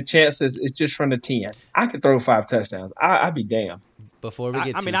 You're getting the chances. It's just from the 10. I could throw 5 touchdowns. I'd be damned. Before we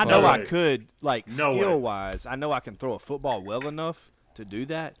get I too mean, I far, know No I way. could, like, No way. skill-wise, I know I can throw a football well enough to do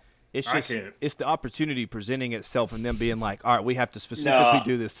that. It's I just, can't. it's the opportunity presenting itself and them being like, all right, we have to specifically No.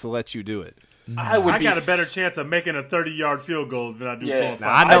 do this to let you do it. I would I be got a better chance of making a 30-yard field goal than I do Yeah. throwing Now,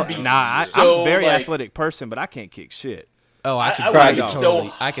 5 I know, I'd be touchdowns. so, I'm a very like- athletic person, but I can't kick shit. oh, I could, I probably would be go.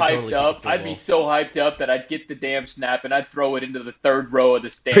 so I could hyped totally kick a up. field I'd be goal. so hyped up that I'd get the damn snap and I'd throw it into the 3rd row of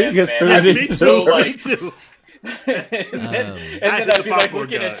the stands, Biggest man. third I'd is be Me so too. Me like, too. and then I hit I'd the be like popcorn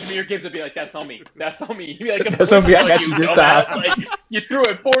looking at guy. Jameer Gibbs. I'd be like, "That's on me. That's on me." He'd be like, That's on me. I got you this dumbass. time. Like you threw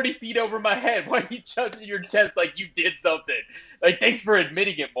it 40 feet over my head. Why are you chucking your chest like you did something? Like, thanks for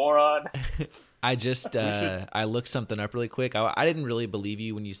admitting it, moron. I just I looked something up really quick. I didn't really believe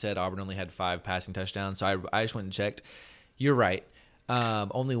you when you said Auburn only had 5 passing touchdowns, so I just went and checked. You're right.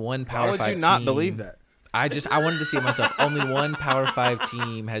 Only one Power 5 Why would you team. not believe that? I wanted to see it myself. Only one Power 5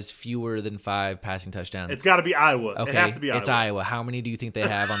 team has fewer than 5 passing touchdowns. It's got to be Iowa. okay. It has to be Iowa. It's Iowa. How many do you think they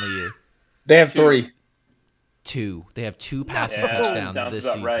have on the year? They have 3. 2. They have 2 passing Yeah, touchdowns sounds this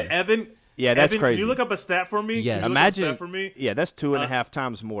about season. right. Evan. Yeah, that's Evan, crazy. Can you look up a stat for me? Yes. Can you look up a Imagine, stat for me. yeah, that's 2.5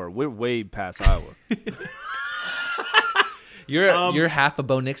 times more. We're way past Iowa. You're half a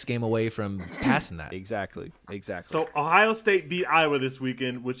Bo Nix game away from passing that. Exactly. So Ohio State beat Iowa this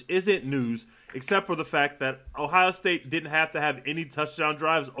weekend, which isn't news, except for the fact that Ohio State didn't have to have any touchdown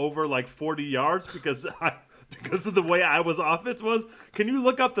drives over like 40 yards because of the way Iowa's offense was. Can you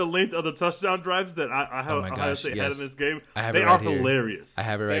look up the length of the touchdown drives that Oh my Ohio gosh, State had yes. in this game? I have they it are right here. hilarious. I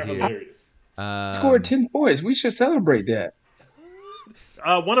have it right They're here. hilarious. Scored 10 points. We should celebrate that.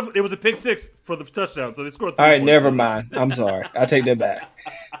 It was a pick 6 for the touchdown, so they scored 3 All right, points. never mind. I'm sorry. I take that back.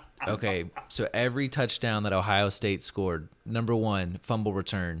 Okay, so every touchdown that Ohio State scored, number 1, fumble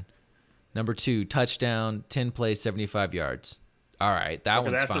return. Number 2, touchdown, 10 plays, 75 yards. All right, that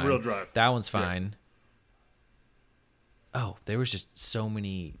one's that's fine. a real drive. That one's fine. Oh, there was just so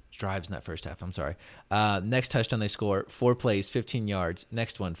many drives in that first half. I'm sorry. Next touchdown they score, 4 plays, 15 yards.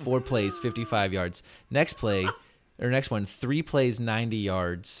 Next one, 4 plays, 55 yards. Next one, 3 plays, 90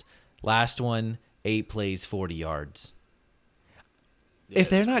 yards. Last one, 8 plays, 40 yards. If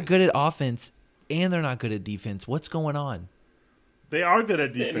they're not good at offense and they're not good at defense, what's going on? They are good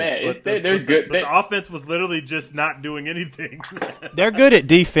at defense, Man, but they're good. But the offense was literally just not doing anything. They're good at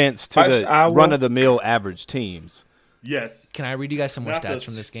defense to the Iowa. run-of-the-mill average teams. Yes. Can I read you guys some more Not stats this.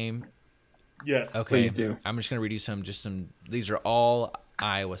 from this game? Yes. Okay. Please do. I'm just going to read you some. These are all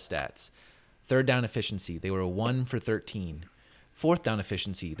Iowa stats. Third down efficiency, they were 1 for 13. Fourth down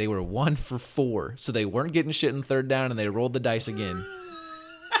efficiency, they were 1 for 4. So they weren't getting shit in third down, and they rolled the dice again.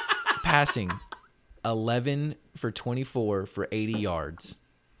 Passing, 11 for 24 for 80 yards.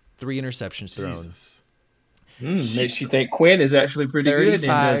 3 interceptions thrown. Jesus. Makes you think Quinn is actually pretty good.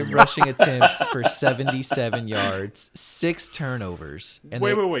 35 rushing attempts for 77 yards. 6 turnovers. And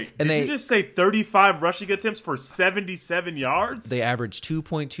Wait. And Did you just say 35 rushing attempts for 77 yards? They averaged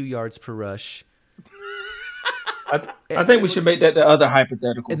 2.2 yards per rush. I think we should make that the other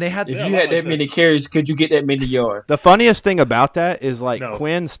hypothetical. And they had- if Yeah, you I had like that many that. carries, could you get that many yards? The funniest thing about that is No.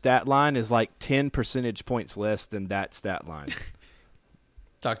 Quinn's stat line is 10 percentage points less than that stat line.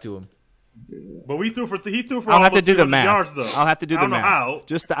 Talk to him. But he threw for I'll have to almost do the 300 math. yards though. I'll have to do I the don't know math. how.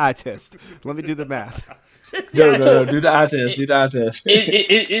 Just the eye test. Let me do the math. No, do the eye test. Do the eye test.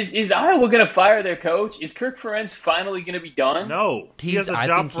 Is Iowa going to fire their coach? Is Kirk Ferentz finally going to be done? No, he has a I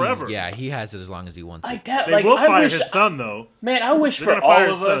job think forever. he has it as long as he wants I it. doubt, They like, will I fire wish, his son though. Man, I wish They're for gonna fire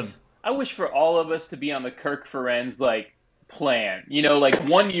all his of us. son. I wish for all of us to be on the Kirk Ferentz plan.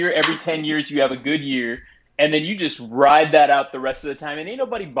 1 year every 10 years you have a good year, and then you just ride that out the rest of the time, and ain't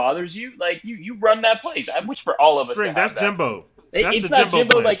nobody bothers you. You run that place. I wish for all of us. String, to have that's that. Jimbo. That's It's the not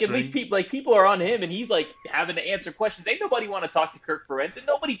Jimbo. plan, At String. least people are on him, and he's having to answer questions. Ain't nobody want to talk to Kirk Ferentz, and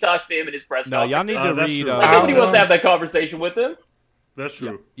nobody talks to him in his press No, y'all conference. need to that's read. true. Nobody wants to have that conversation with him. That's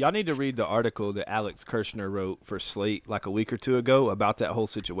true. Y'all need to read the article that Alex Kirshner wrote for Slate a week or two ago about that whole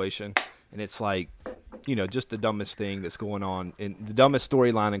situation. And it's just the dumbest thing that's going on, and the dumbest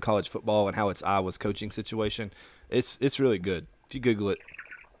storyline in college football, and how it's Iowa's coaching situation. It's really good. If you Google it,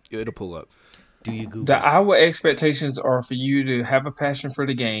 it'll pull up. Do you Google? The Iowa expectations are for you to have a passion for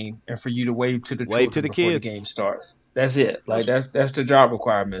the game and for you to wave to the Wave children to the before kids. the game starts. That's it. That's the job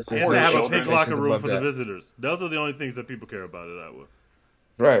requirements. And Or to have a children. pink locker room for the that. visitors. Those are the only things that people care about at Iowa.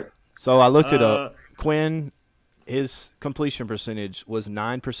 Right. So I looked it up. Quinn, his completion percentage was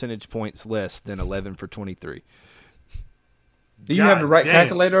 9 percentage points less than 11 for 23. Do you have the right damn.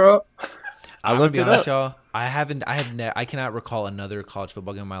 calculator up? I I'm looked gonna it be honest, up. y'all. I cannot recall another college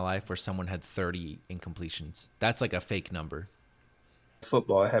football game in my life where someone had 30 incompletions. That's like a fake number.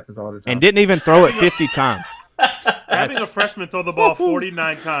 Football, it happens all the time. And didn't even throw it 50 times. Having a freshman throw the ball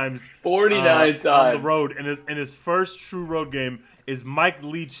 49 times 49 on the times. road in his first true road game is Mike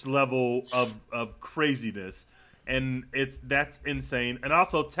Leach level of craziness, and that's insane. And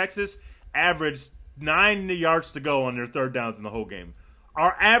also Texas averaged 9 yards to go on their third downs in the whole game.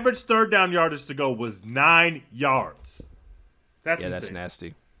 Our average third down yardage to go was 9 yards. That's Yeah, insane. that's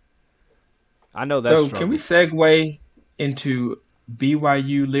nasty. I know that's So can we segue into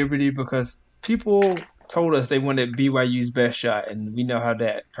BYU Liberty, because people told us they wanted BYU's best shot, and we know how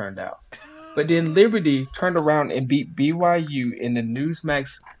that turned out. But then Liberty turned around and beat BYU in the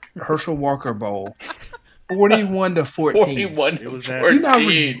Newsmax Herschel Walker Bowl, 41-14. 41 It was to that- 14. You know how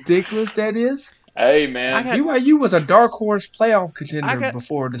ridiculous that is? Hey, man. I got- BYU was a dark horse playoff contender I got-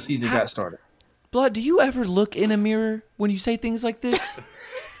 before the season got started. Blood, do you ever look in a mirror when you say things like this?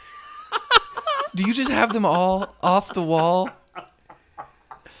 Do you just have them all off the wall?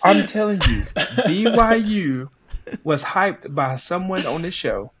 I'm telling you, BYU was hyped by someone on this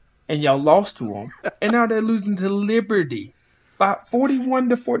show, and y'all lost to them, and now they're losing to Liberty by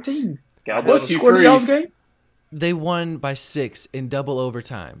 41-14. God What's bless the you, score of y'all's Crease. game? They won by 6 in double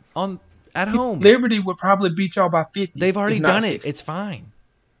overtime at home. Liberty would probably beat y'all by 50. They've already if not done it. 60. It's fine.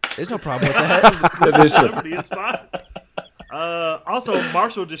 There's no problem with that. That is true. Liberty is fine. Also,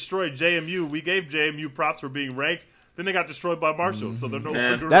 Marshall destroyed JMU. We gave JMU props for being ranked. Then they got destroyed by Marshall, so they're no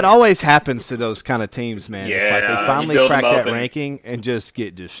longer That ranked. always happens to those kind of teams, man. It's like Yeah, they you finally build crack them up that and- ranking and just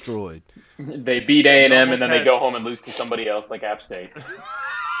get destroyed. They beat A&M, and almost then they had- go home and lose to somebody else, like App State.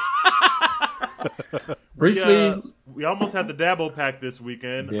 Briefly, We almost had the Dabo pack this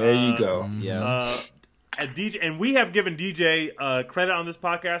weekend. there you go. Yeah. DJ, and we have given DJ credit on this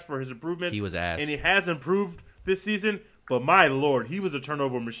podcast for his improvements. He was ass, and he has improved this season. But my lord, he was a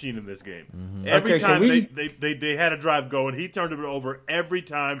turnover machine in this game. Every time they had a drive going, he turned it over every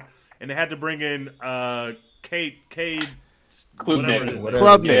time, and they had to bring in Cade.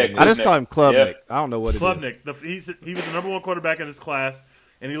 Klubnik. I just call him Klubnik. Yep. I don't know what it is. Klubnik. He was the number one quarterback in his class,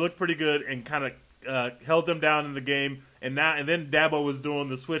 and he looked pretty good and kind of held them down in the game. And then Dabo was doing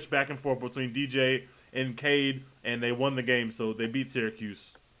the switch back and forth between DJ and Cade, and they won the game. So they beat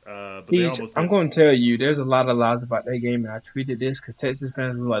Syracuse. But I'm going to tell you, there's a lot of lies about that game, and I tweeted this because Texas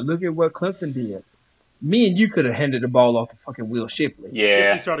fans were like, look at what Clemson did. Me and you could have handed the ball off to fucking Will Shipley.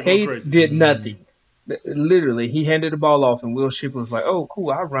 Yeah. Cade did nothing. Literally, he handed the ball off, and Will Shipley was like, oh,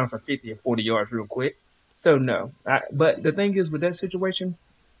 cool, I'll run for 50 and 40 yards real quick. So, no. But the thing is, with that situation,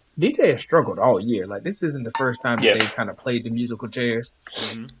 DJ has struggled all year. Like, this isn't the first time that they've kind of played the musical chairs.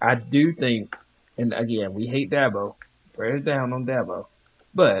 Mm-hmm. I do think, and again, we hate Dabo. Prayers down on Dabo.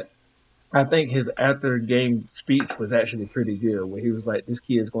 But I think his after-game speech was actually pretty good, where he was like, this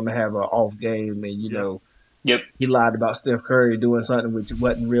kid's going to have an off game, and, you know, he lied about Steph Curry doing something which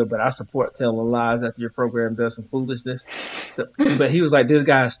wasn't real, but I support telling lies after your program does some foolishness. So, but he was like, this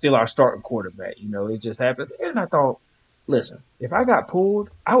guy is still our starting quarterback. You know, it just happens. And I thought, listen, if I got pulled,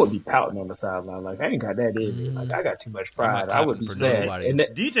 I would be pouting on the sideline. Like, I ain't got that in me. Like, I got too much pride. I would be sad. And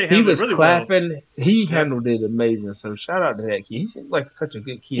DJ he was really clapping. Well. He handled it amazing. So shout out to that kid. He seems like such a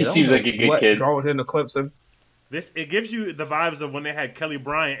good kid. He seems like a good kid. Drawing into Clemson. It gives you the vibes of when they had Kelly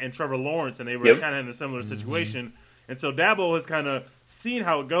Bryant and Trevor Lawrence, and they were kind of in a similar situation. And so Dabo has kind of seen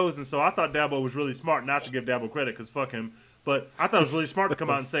how it goes, and so I thought Dabo was really smart, not to give Dabo credit because fuck him, but I thought it was really smart to come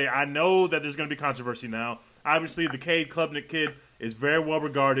out and say, I know that there's going to be controversy now. Obviously, the Cade Klubnik kid is very well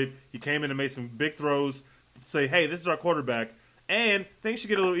regarded. He came in and made some big throws, say, hey, this is our quarterback. And things should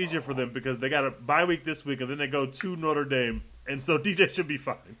get a little easier for them because they got a bye week this week, and then they go to Notre Dame. And so DJ should be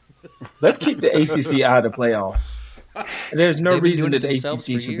fine. Let's keep the ACC out of the playoffs. There's no reason that the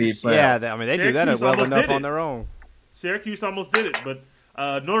ACC should be in playoffs. Yeah, I mean, they do that well enough on their own. Syracuse almost did it, but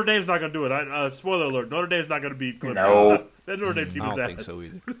Notre Dame's not going to do it. Spoiler alert, Notre Dame's not going to beat Clemson. No. That Notre Dame team is I don't think so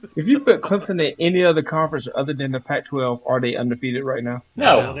either. If you put Clemson in any other conference other than the Pac-12, are they undefeated right now?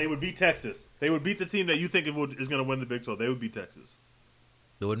 No. They would beat Texas. They would beat the team that you think is going to win the Big 12. They would beat Texas.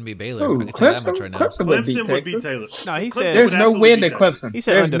 It wouldn't be Baylor. Ooh, I can tell you that much right now. Clemson would beat Would beat Texas. Taylor. No, he said There's no win in Clemson. He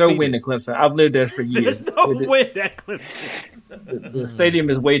said There's no undefeated. win in Clemson. I've lived there for years. There's no win at Clemson. The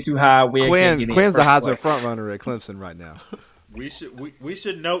stadium is way too high. Quinn's the Heisman front runner at Clemson right now. We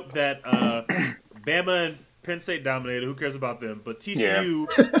should note that Bama and Penn State dominated. Who cares about them? But TCU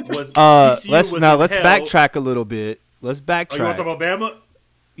was. Let's backtrack a little bit. Let's backtrack. Oh, you want to talk about Bama?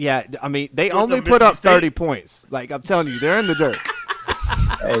 Yeah, I mean they only put up 30 points. Like I'm telling you, they're in the dirt.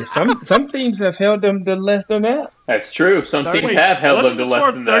 Hey, some teams have held them to less than that. That's true. Some teams have held them to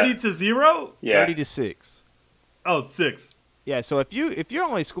less than that. 30-0? Yeah. 30-6. Oh, 6. Yeah, so if you're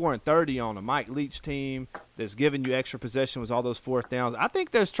only scoring 30 on a Mike Leach team that's giving you extra possession with all those fourth downs, I think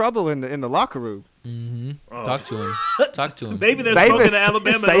there's trouble in the locker room. Mm-hmm. Oh. Talk to him. Maybe they're smoking to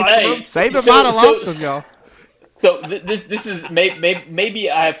Alabama in the locker room. Saban might have lost them, y'all. So this is maybe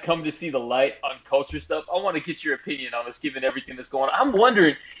I have come to see the light on culture stuff. I want to get your opinion on this, given everything that's going on. I'm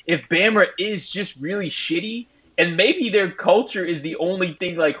wondering if Bama is just really shitty, and maybe their culture is the only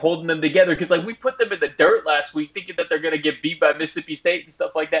thing like holding them together. Because like we put them in the dirt last week, thinking that they're gonna get beat by Mississippi State and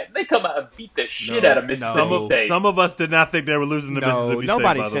stuff like that. And they come out and beat the shit out of Mississippi State. Some of us did not think they were losing to Mississippi State.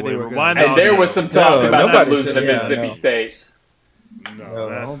 Nobody by said the way. they were. And there was some talk about them losing to Mississippi State. No,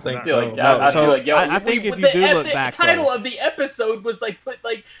 I don't think I feel so. like, yo, I think if you do look back, the title of the episode was like put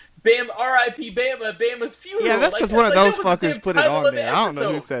like Bam, R.I.P. Bama, Bama's funeral. Yeah, that's because one of those fuckers put it on there. I don't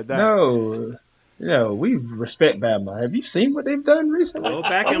know who said that. No, we respect Bama. Have you seen what they've done recently? Go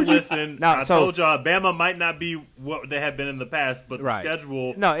back and listen. I told y'all Bama might not be what they have been in the past, but the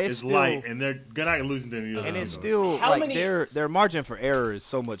schedule is still light, and they're not losing to any of them. And it's still like their margin for error is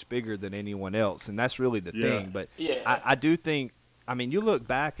so much bigger than anyone else, and that's really the thing. But I do think. I mean, you look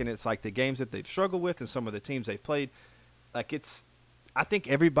back and it's like the games that they've struggled with and some of the teams they've played, like I think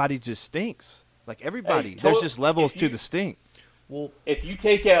everybody just stinks. Like everybody, there's just levels to the stink. Well, if you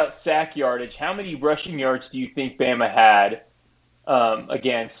take out sack yardage, how many rushing yards do you think Bama had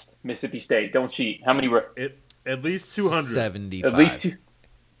against Mississippi State? Don't cheat. How many were? At least 200. 75. At least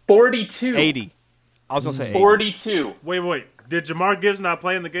 42. 80. I was going to say 42. Wait. Did Jamar Gibbs not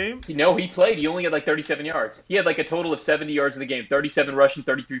play in the game? No, he played. He only had like 37 yards. He had like a total of 70 yards in the game. 37 rushing,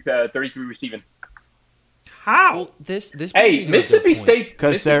 33 receiving. How? Well, this Mississippi State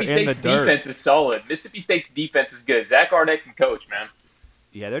State's defense is solid. Mississippi State's defense is good. Zach Arnett can coach, man.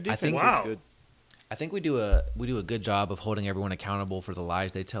 Yeah, their defense is good. I think we do a good job of holding everyone accountable for the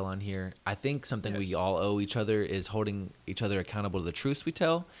lies they tell on here. I think something we all owe each other is holding each other accountable to the truths we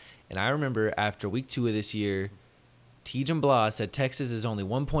tell. And I remember after week 2 of this year, T. Jim Blah said Texas is only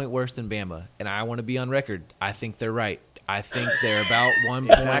 1 point worse than Bama. And I want to be on record. I think they're right. I think they're about 1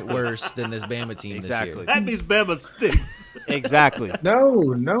 point worse than this Bama team this year. That means Bama stinks. Exactly.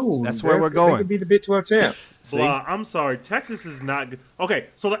 No. That's where we're going. They could be the Big 12 champs. Blah, I'm sorry. Texas is not good. Okay,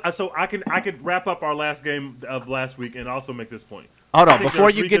 so I could wrap up our last game of last week and also make this point. Hold I on, think before there are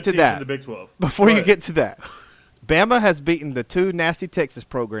you three get good to teams that. in the Big 12. Before Go you ahead. get to that, Bama has beaten the 2 nasty Texas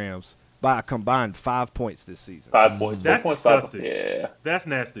programs by a combined 5 points this season. 5 points. That's 4.5. disgusting. Yeah. That's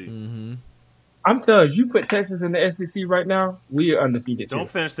nasty. Mm-hmm. I'm telling you put Texas in the SEC right now, we are undefeated too. Don't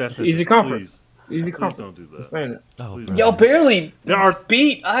finish that sentence. Easy conference. Please. Easy Please conference. don't do that. I'm saying it. Oh, Please bro. Y'all barely There are-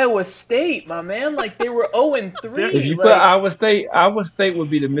 beat Iowa State, my man. Like they were 0-3. If you put Like, Iowa State would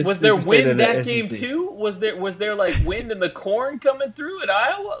be the was there Mississippi State wind of the that game SEC. too? Was there like wind in the corn coming through at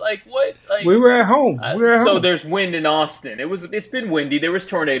Iowa? Like what? Like We were at home. We were at so home. there's wind in Austin. It's been windy. There was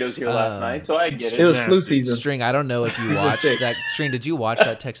tornadoes here last night, so I get It it. was flu Nasty. season. String, I don't know if you He was watched sick. that. String, did you watch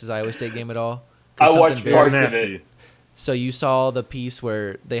that Texas-Iowa State game at all? 'Cause I something watched very- parts of nasty. it. So you saw the piece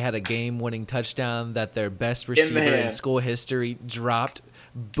where they had a game-winning touchdown that their best receiver in man. school history dropped,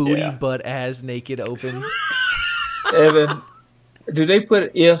 booty Yeah. butt ass naked open. Evan, do they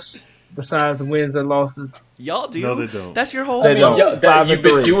put ifs besides wins and losses? Y'all do. No, they don't. That's your whole They flow. don't. Y'all, 5 you've and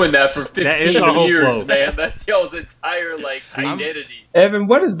been 3. doing that for That is 15 our whole years, flow. man. That's y'all's entire like identity. Evan,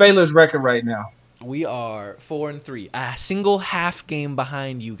 what is Baylor's record right now? We are 4-3, a single half game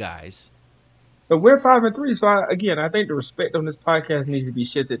behind you guys. So we're 5-3. So I think the respect on this podcast needs to be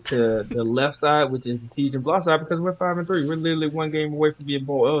shifted to the left side, which is the T and Block side, because we're 5-3. We're literally 1 game away from being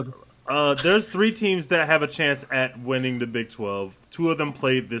bowl eligible. There's 3 teams that have a chance at winning the Big 12. 2 of them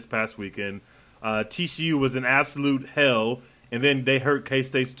played this past weekend. TCU was an absolute hell, and then they hurt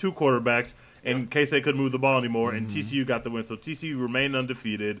K-State's 2 quarterbacks, and K-State couldn't move the ball anymore, and TCU got the win. So TCU remained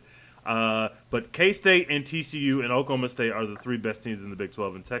undefeated. But K-State and TCU and Oklahoma State are the 3 best teams in the Big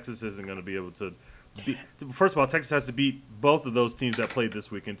 12, and Texas isn't going to be able to beat. First of all, Texas has to beat both of those teams that played this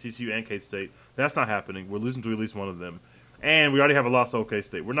weekend, TCU and K-State. That's not happening. We're losing to at least one of them. And we already have a loss to OK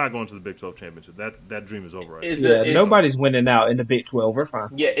State. We're not going to the Big 12 championship. That dream is over. Right now. Nobody's winning out in the Big 12. We're fine.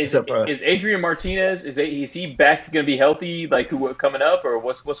 Yeah, except for us. is Adrian Martinez is he back to going to be healthy? Like who coming up, or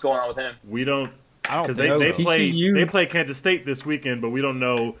what's going on with him? We don't. I don't Because think they so. play TCU. they play Kansas State this weekend, but we don't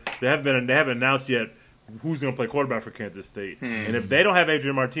know. They haven't announced yet who's going to play quarterback for Kansas State. And if they don't have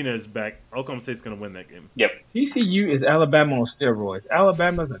Adrian Martinez back, Oklahoma State's going to win that game. Yep. TCU is Alabama on steroids.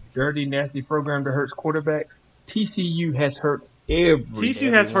 Alabama's a dirty, nasty program that hurts quarterbacks. TCU has hurt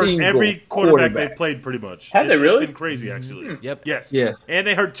TCU has hurt single every quarterback they've played pretty much. Have they really? It's been crazy, actually. Yep. Yes. Yes. And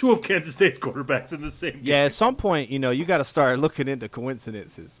they hurt 2 of Kansas State's quarterbacks in the same game. Yeah, at some point, you got to start looking into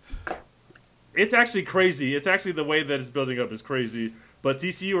coincidences. It's actually crazy. It's actually the way that it's building up is crazy. But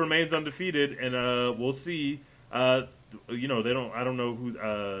TCU remains undefeated, and we'll see. They don't. I don't know who.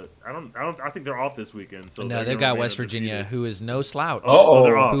 I think they're off this weekend. So No, they're they've gonna got remain West Virginia, undefeated. who is no slouch. So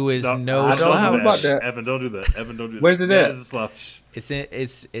they're off. Who is No, no I don't know slouch. about that. Evan, don't do that. Evan, don't do that. Where's it That at? is a slouch.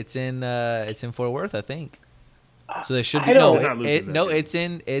 It's in Fort Worth, I think. So they should I be don't- They're not losing that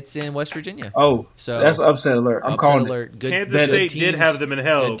game. it's in West Virginia. Oh, So that's upset alert. I'm upset calling alert. Good, Kansas good State teams, did have them in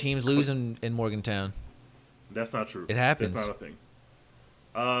hell. Good teams losing in Morgantown. That's not true. It happens. That's not a thing.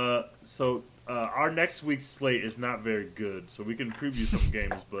 Our next week's slate is not very good, so we can preview some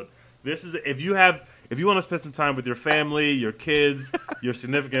games. But this is if you want to spend some time with your family, your kids, your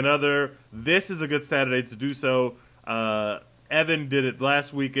significant other. This is a good Saturday to do so. Evan did it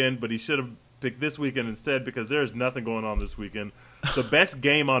last weekend, but he should have picked this weekend instead because there is nothing going on this weekend. The best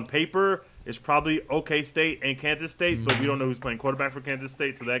game on paper is probably OK State and Kansas State, but we don't know who's playing quarterback for Kansas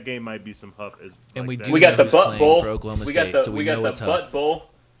State, so that game might be some huff. And we that. do We got know the who's Butt playing Bowl. for Oklahoma We got State, the so we know it's Butt tough. Bowl.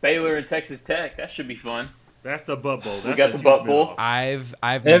 Baylor and Texas Tech. That should be fun. That's the Butt Bowl. That's got a the huge Butt Bowl. spin-off. I've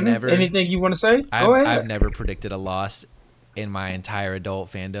Evan, never anything you want to say? Go ahead. I've never predicted a loss in my entire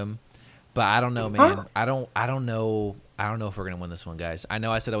adult fandom, but I don't know, man. Huh? I don't know if we're gonna win this one, guys. I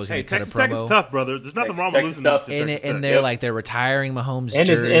know I said I was gonna Hey, cut Texas a Tech promo. is tough, brother. There's nothing wrong with Texas losing tough. to And, Texas and Tech. they're Yep. like they're retiring Mahomes' And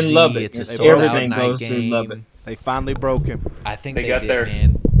it's jersey. in Lubbock. It's a It's sold out everything night goes through game. Lubbock. They finally broke him. I think They they got did, their-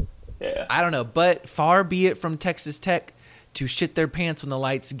 man. Yeah. I don't know, but far be it from Texas Tech to shit their pants when the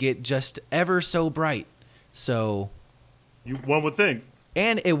lights get just ever so bright. So, One would think.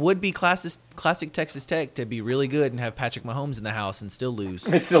 and it would be classic Texas Tech to be really good and have Patrick Mahomes in the house and still lose.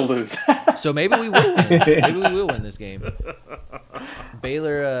 They still lose. So maybe we will win. Maybe we will win this game.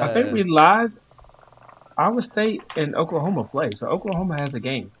 Baylor. I think we lied. Iowa State and Oklahoma play, so Oklahoma has a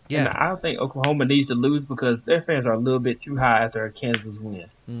game. Yeah. And I don't think Oklahoma needs to lose because their fans are a little bit too high after a Kansas win.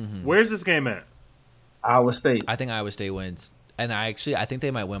 Where's this game at? Iowa State. I think Iowa State wins, and I think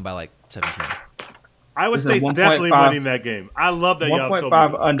they might win by like 17. Iowa It's a State's 1.5 definitely winning that game. I love that y'all told me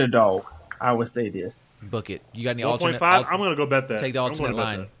 1.5 this. underdog. Iowa State is. Book it. You got any 1.5? alternate? I'm going to go bet that. Take the I'm gonna alternate bet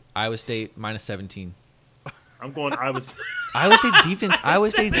line. that. Iowa State minus 17. I'm going Iowa State.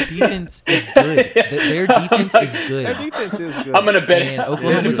 Iowa State's defense is good. Their defense is good. Their defense is good. I'm gonna bet. And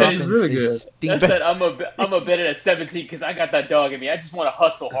Oklahoma's defense offense is really good. is stinky. That's that. I'm gonna bet it at 17 because I got that dog in me. I just want to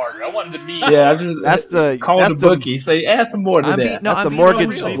hustle harder. I wanted to meet. Yeah, I just That's the call that's the bookie. Say add some more to I'm that. being- no, That's I'm the being mortgage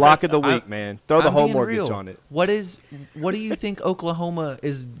real. lock of the week, man. Throw the I'm whole being mortgage real. on it. What do you think Oklahoma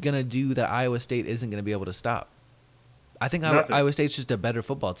is gonna do that Iowa State isn't gonna be able to stop? I think Nothing. Iowa State's just a better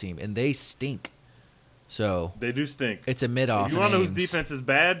football team, and they stink. So They do stink. it's a mid-off. You want to know whose defense is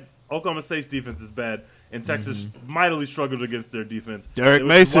bad? Oklahoma State's defense is bad, and Texas mightily struggled against their defense. Derek which is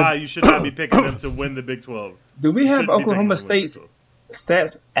Mason. why you should not be picking them to win the Big 12. Do we You have shouldn't be picking Oklahoma them to win the State's Big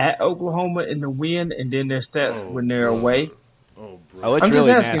stats at Oklahoma in the win, and then their stats when they're away? 12. Oh, bro. Oh, it's I'm just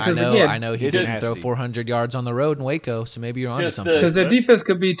really asking, nasty. 'cause again, I know he it's didn't throw nasty. 400 yards on the road in Waco, so maybe you're onto Just something. Because their That's- defense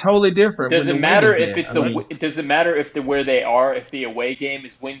could be totally different. Does when it the matter wind is if there. it's I mean, does it matter if where they are, if the away game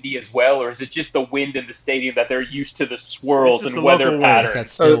is windy as well, or is it just the wind in the stadium that they're used to the swirls It's just and the weather local wind. patterns?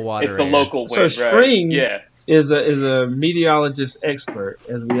 That's still So, water. It's the edge. local wind, So right? String Yeah. is a meteorologist expert,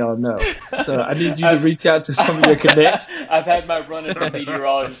 as we all know. So I need you to reach out to some of your connects. I've had my run as a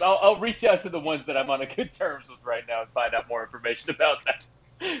meteorologist. I'll reach out to the ones that I'm on a good terms with right now and find out more information about that.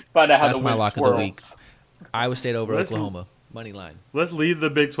 Find out how That's the my wind lock of swirls. the week. Iowa State over Let's- Oklahoma. Money line. Let's leave the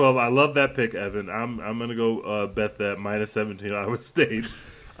Big 12. I love that pick, Evan. I'm gonna go bet that minus 17 Iowa State.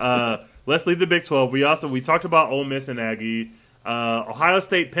 Let's leave the Big 12. We talked about Ole Miss and Aggie. Ohio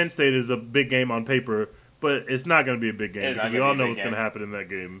State, Penn State is a big game on paper, but it's not going to be a big game It's not because we gonna all be a know big what's going to game. happen in that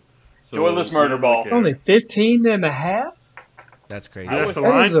game. So Joyless we murder don't really ball. It's care. only 15 and a half? That's crazy. That's the That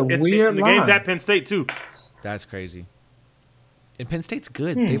line. is a It's- weird the game's line. at Penn State too. That's crazy. And Penn State's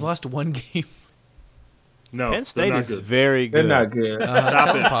good. They've lost one game. No, Penn they're State not is good. very They're good. not good. Stop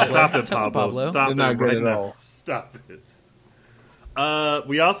Tell him, it! Pablo. Stop it, Tell him, Pablo! Pablo. Stop They're it not good right at now! all. Stop it!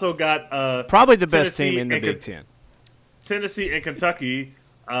 We also got Probably the best Tennessee team in the and Big Ten. Tennessee and Kentucky,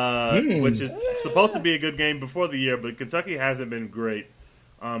 which is supposed to be a good game before the year, but Kentucky hasn't been great.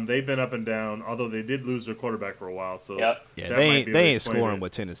 They've been up and down, although they did lose their quarterback for a while. So Yep. Yeah, that they might ain't be they able to ain't explain scoring it.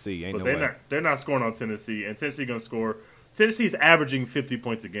 with Tennessee. Ain't But no way. they're not scoring on Tennessee, and Tennessee gonna score. Tennessee's averaging 50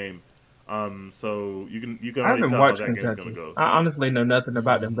 points a game, so you can I already haven't tell how watched that game's Kentucky. gonna go. I honestly know nothing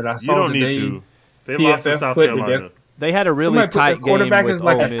about them, but I You saw don't that need they to. They lost to PFF South put their- Carolina. They had a really somebody put their tight game quarterback with as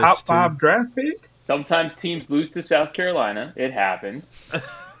like Ole a Miss, top too. 5 draft pick. Sometimes teams lose to South Carolina. It happens.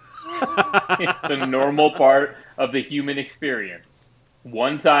 It's a normal part of the human experience.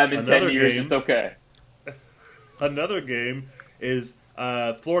 One time in Another 10 years, game. it's okay. Another game is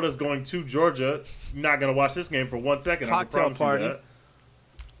Florida's going to Georgia. Not going to watch this game for 1 second. Cocktail I can promise party. you that.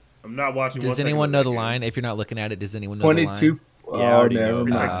 I'm not watching. 1 Does second anyone of know that the game. line? If you're not looking at it, does anyone know the 22. line? Yeah, I already know. never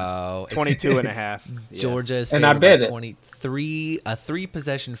It's mind. like Oh, it's 22 and a half. Yeah. Georgia is And I favored bet by it. 23, a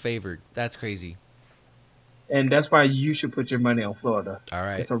 3-possession favored. That's crazy. And that's why you should put your money on Florida. All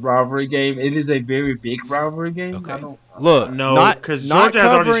right. It's a rivalry game. It is a very big rivalry game. Okay. I don't, Look, No, because not Georgia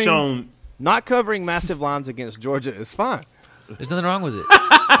has already covering- shown. Not covering massive lines against Georgia is fine. There's nothing wrong with it.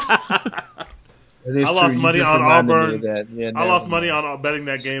 it is I lost true. You money just on reminded me Auburn. of that. Yeah, I never lost money mind. on betting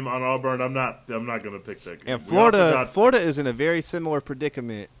that game on Auburn. I'm not going to pick that game. And We also Florida, got- Florida is in a very similar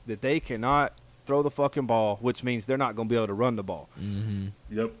predicament that they cannot throw the fucking ball, which means they're not going to be able to run the ball.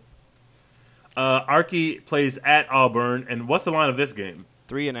 Yep. Archie plays at Auburn, and what's the line of this game?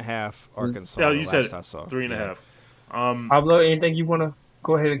 3.5 Arkansas. Yeah, the you said last I saw. 3.5. Pablo, anything you want to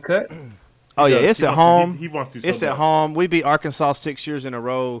go ahead and cut? Oh yeah, Does. it's He at wants to- home. he wants to. So It's bad. at home. We beat Arkansas 6 years in a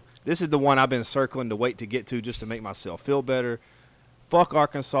row. This is the one I've been circling to wait to get to just to make myself feel better. Fuck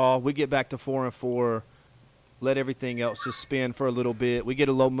Arkansas. We get back to 4-4. Let everything else just spin for a little bit. We get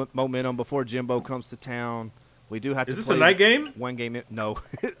a low momentum before Jimbo comes to town. We do have to. Is this play a night game? One game. No,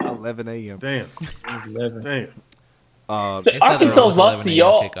 11 a.m. Damn. 11. Damn. So It's nothing wrong Arkansas's with lost to 11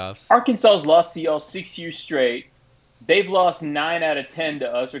 y'all. a.m. kickoffs. Arkansas's lost to y'all 6 years straight. They've lost 9 out of 10 to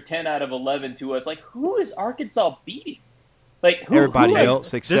us, or 10 out of 11 to us. Like, who is Arkansas beating? Like, who? Everybody who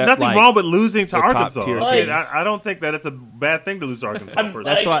else except There's nothing like, wrong with losing to the top Arkansas. tier Okay, teams. I don't think that it's a bad thing to lose to Arkansas. I'm-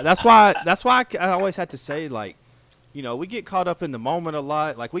 personally. That's why I always have to say, like, you know, we get caught up in the moment a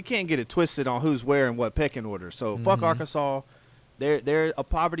lot. Like, we can't get it twisted on who's where and what pecking order. So fuck Arkansas. They're a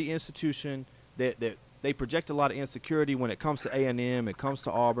poverty institution that they project a lot of insecurity when it comes to A&M. It comes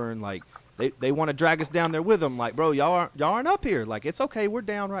to Auburn. Like, they want to drag us down there with them. Like, bro, y'all aren't up here. Like, it's okay. We're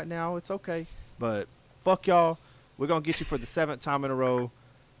down right now. It's okay. But fuck y'all. We're gonna get you for the 7th time in a row.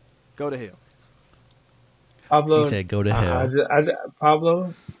 Go to hell. Pablo, He said, "Go to hell."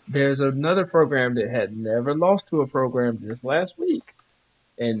 Pablo, there's another program that had never lost to a program just last week,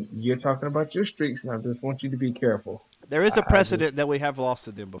 and you're talking about your streaks, and I just want you to be careful. There is a precedent that we have lost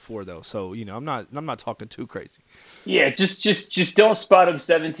to them before, though. So I'm not talking too crazy. Yeah, just don't spot him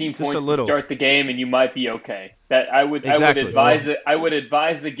 17 Just a points to little. start the game, and you might be okay. That I would Exactly. I would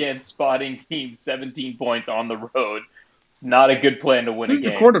advise against spotting teams 17 points on the road. It's not a good plan to win Who's a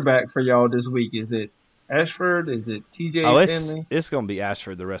game. the quarterback for y'all this week? Is it Ashford? Is it TJ Finley? It's gonna be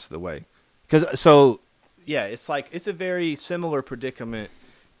Ashford the rest of the way. It's a very similar predicament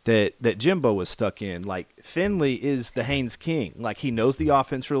that Jimbo was stuck in. Like, Finley is the Haynes King. Like, he knows the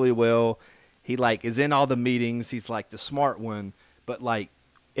offense really well. He is in all the meetings. He's like the smart one. But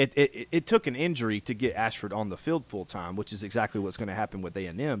it took an injury to get Ashford on the field full time, which is exactly what's going to happen with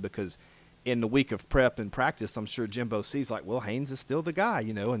A&M, because in the week of prep and practice, I'm sure Jimbo sees well, Haynes is still the guy,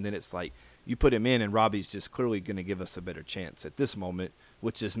 and then it's like you put him in and Robbie's just clearly going to give us a better chance at this moment,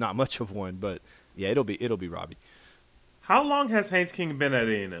 which is not much of one, but yeah, it'll be Robbie. How long has Haynes King been at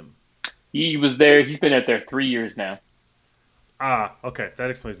A&M? He was there. He's been out there 3 years now. Ah, okay. That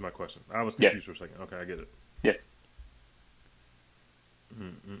explains my question. I was confused for a second. Okay, I get it. Yeah.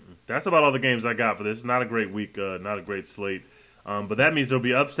 That's about all the games I got for this. Not a great week, not a great slate. But that means there'll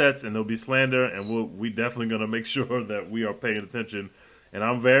be upsets and there'll be slander, and we definitely going to make sure that we are paying attention. And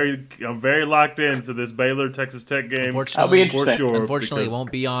I'm very locked into this Baylor Texas Tech game. Unfortunately, for sure, unfortunately, it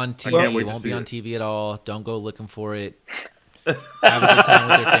won't be on TV. can't wait It to won't see be on it. TV at all. Don't go looking for it. Have a good time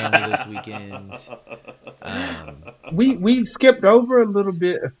with your family this weekend. We skipped over a little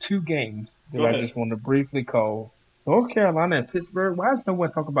bit of 2 games that Go I ahead. just want to briefly call. North Carolina and Pittsburgh. Why is no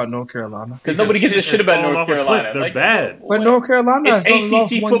one talking about North Carolina? Because nobody gives a shit It's about falling North off a cliff. Carolina. They're bad. But North Carolina It's has only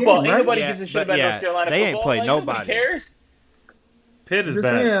lost ACC one football. game, Ain't right? nobody Yeah, gives a shit but about yeah, North Carolina they ain't football. played Nobody nobody. cares. Pitt is Just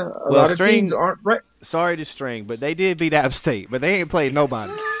bad. saying, a lot of teams aren't right. Sorry to string, but they did beat App State, but they ain't played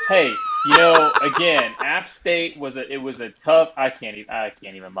nobody. Hey, again, App State was a tough. I can't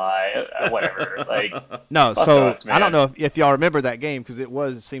even lie. Whatever. No, Fuck so us, man. I don't know if y'all remember that game, because it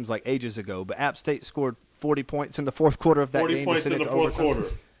seems like ages ago, but App State scored 40 points in the fourth quarter of that 40 game. points in the fourth quarter.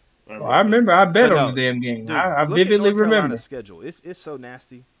 Well, I remember. I bet But on no, the damn game. Dude, I look vividly at North remember. Carolina's schedule. It's so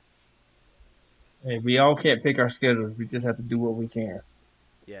nasty. Hey, we all can't pick our schedules. We just have to do what we can.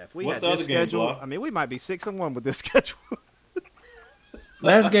 Yeah, if we What's had the this other game, schedule, Block? I mean, we might be 6-1 with this schedule.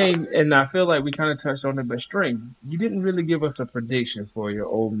 Last game, and I feel like we kind of touched on it, but String, you didn't really give us a prediction for your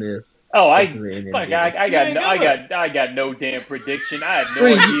Ole Miss. Oh, I Texas A&M fuck! game. I got no damn prediction. I had no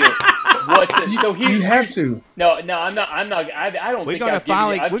String, idea what. So You have to. No, I'm not. I don't We're think gonna I've given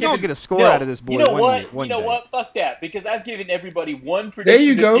finally you- I've we're gonna given- get a score no, out of this boy. You know one what? year- one You know day. what? Fuck that. Because I've given everybody one There prediction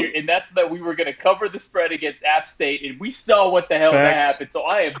you this go. year, and that's that we were going to cover the spread against App State, and we saw what the hell that Facts. happened. So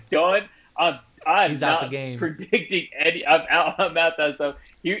I am done. I'm He's not out the game. predicting any. I'm out that stuff.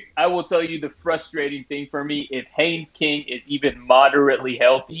 Here, I will tell you the frustrating thing for me: if Haynes King is even moderately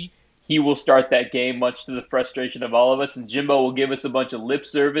healthy, he will start that game, much to the frustration of all of us. And Jimbo will give us a bunch of lip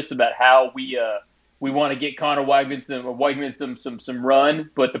service about how we want to get Connor Weigman some run.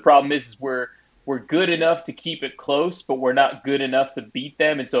 But the problem is we're good enough to keep it close, but we're not good enough to beat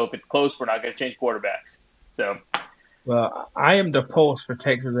them. And so if it's close, we're not going to change quarterbacks. So. Well, I am the pulse for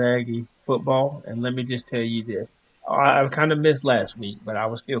Texas Aggie football, and let me just tell you this. I kind of missed last week, but I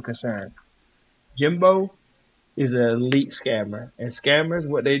was still concerned. Jimbo is an elite scammer, and scammers,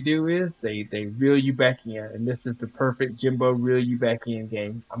 what they do is they reel you back in, and this is the perfect Jimbo reel you back in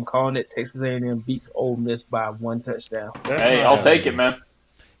game. I'm calling it Texas A&M beats Ole Miss by 1 touchdown. That's Hey, not I'll take happening. it, man.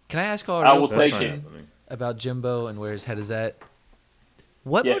 Can I ask all I a real will That's take not it. happening. about Jimbo and where his head is at?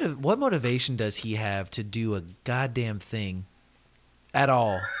 What what motivation does he have to do a goddamn thing at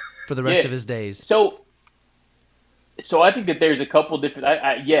all for the rest Yeah. of his days? So I think that there's a couple different.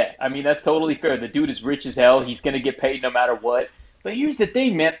 I mean that's totally fair. The dude is rich as hell. He's gonna get paid no matter what. But here's the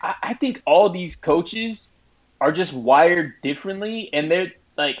thing, man. I think all these coaches are just wired differently, and they're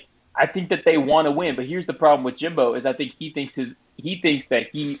like, I think that they want to win. But here's the problem with Jimbo is I think he thinks that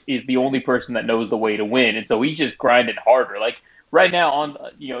he is the only person that knows the way to win, and so he's just grinding harder. Like right now on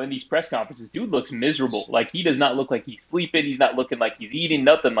in these press conferences, dude looks miserable. Like he does not look like he's sleeping. He's not looking like he's eating,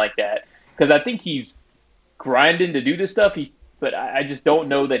 nothing like that. Because I think he's grinding to do this stuff. But I just don't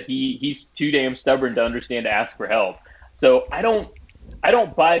know that he's too damn stubborn to understand to ask for help. So I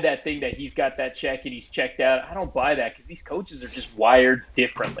don't buy that thing that he's got that check and he's checked out. I don't buy that because these coaches are just wired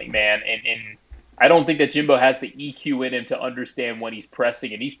differently, man. And I don't think that Jimbo has the EQ in him to understand when he's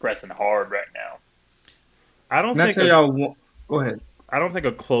pressing, and he's pressing hard right now. I don't Can I think tell y'all? Go ahead. I don't think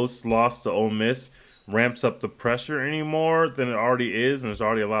a close loss to Ole Miss ramps up the pressure any more than it already is, and there's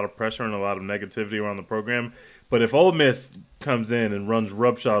already a lot of pressure and a lot of negativity around the program. But if Ole Miss comes in and runs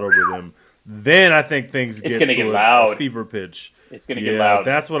rubshot over them, then I think things get to a fever pitch. It's going to get loud.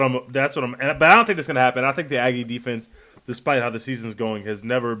 That's what I'm. But I don't think that's going to happen. I think the Aggie defense, despite how the season's going, has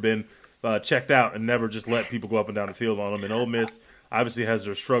never been checked out and never just let people go up and down the field on them. And Ole Miss obviously has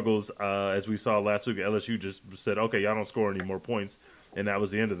their struggles, as we saw last week. LSU just said, "Okay, y'all don't score any more points," and that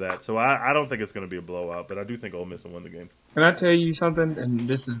was the end of that. So I don't think it's going to be a blowout, but I do think Ole Miss will win the game. Can I tell you something? And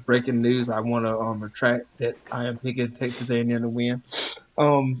this is breaking news. I want to retract that I am picking Texas A&M to win.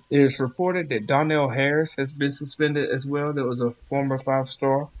 It is reported that Donnell Harris has been suspended as well. There was a former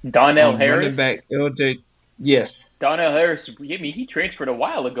 5-star. Donnell Harris? Running back LJ. Yes. Donnell Harris, he transferred a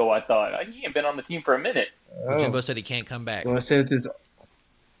while ago, I thought. He ain't been on the team for a minute. Jimbo said he can't come back. Well, it says this.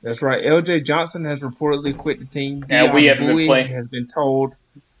 That's right. LJ Johnson has reportedly quit the team. Yeah, we haven't been playing. Has been told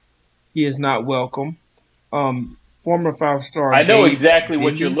he is not welcome. Former 5-star. I know exactly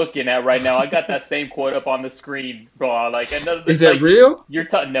what you're looking at right now. I got that same quote up on the screen, bro. Like, is that real?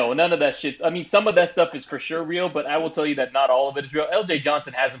 No, none of that shit. I mean, some of that stuff is for sure real, but I will tell you that not all of it is real. LJ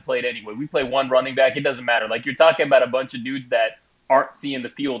Johnson hasn't played anyway. We play one running back. It doesn't matter. Like, you're talking about a bunch of dudes that aren't seeing the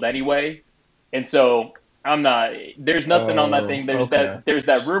field anyway, and so I'm not. There's nothing on that thing. There's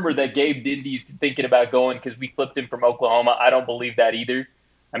that rumor that Gabe Dindy's thinking about going because we flipped him from Oklahoma. I don't believe that either.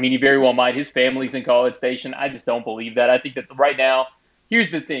 I mean, he very well might. His family's in College Station. I just don't believe that. I think that right now,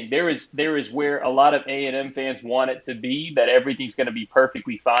 here's the thing. There is where a lot of A&M fans want it to be, that everything's going to be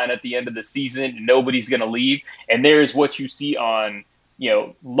perfectly fine at the end of the season and nobody's going to leave. And there is what you see on,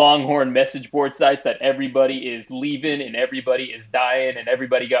 Longhorn message board sites, that everybody is leaving and everybody is dying and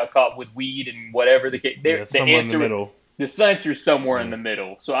everybody got caught with weed and whatever the case. The answer, in the middle. The answer is somewhere in the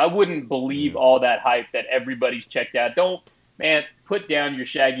middle. So I wouldn't believe all that hype that everybody's checked out. Man, put down your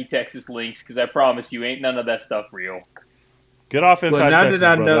Shaggy Texas links, because I promise you ain't none of that stuff real. Get off Inside Texas,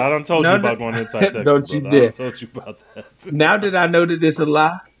 brother. I done told you about going Inside Texas, don't you dare. I done told you about that. Now that I know that this is a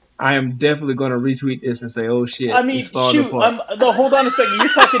lie, I am definitely going to retweet this and say, oh, shit. I mean, shoot. Hold on a second.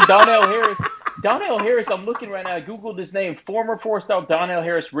 You're talking Donnell Harris. Donnell Harris, I'm looking right now. I Googled his name. Former 4-star Donnell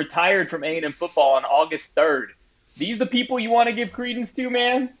Harris retired from A&M football on August 3rd. These the people you want to give credence to,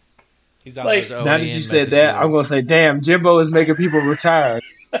 man? He's on now that you said that, I'm going to say, damn, Jimbo is making people retire.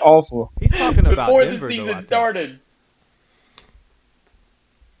 Awful. He's talking about before Denver, the season started.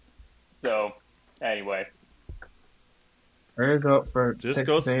 So, anyway. Prayers up for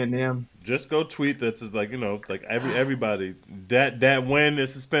Texas A&M. Just go tweet that's everybody. Dat Nguyen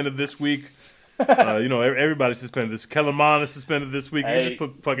is suspended this week. Everybody's suspended this. Kellen Mond is suspended this week. You just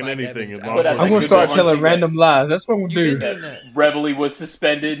put fucking anything. I'm going to start telling random lies. That's what we'll do. Reveille was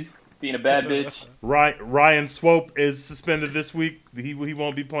suspended. Being a bad bitch. Ryan Swope is suspended this week. He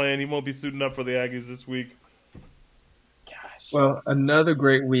won't be playing. He won't be suiting up for the Aggies this week. Gosh. Well, another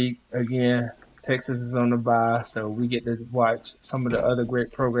great week. Again, Texas is on the bye, so we get to watch some of the other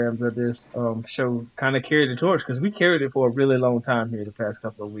great programs of this show kind of carry the torch, because we carried it for a really long time here the past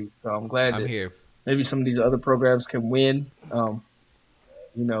couple of weeks. So I'm glad that here. Maybe some of these other programs can win.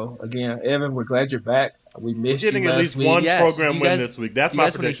 Again, Evan, we're glad you're back. We missed you last week. We're getting at least one program win this week. That's my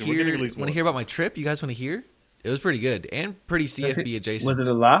prediction. We're getting at least one. Want to hear about my trip? You guys want to hear? It was pretty good and pretty CFB adjacent. Was it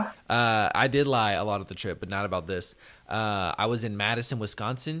a lie? I did lie a lot of the trip, but not about this. I was in Madison,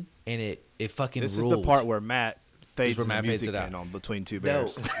 Wisconsin, and it fucking ruled. This is the part where Matt fades it out on Between Two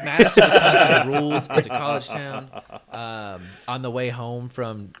Bears. No, Madison, Wisconsin rules. It's a college town. On the way home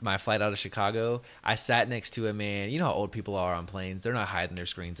from my flight out of Chicago, I sat next to a man. You know how old people are on planes. They're not hiding their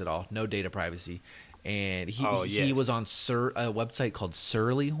screens at all. No data privacy. And he was on a website called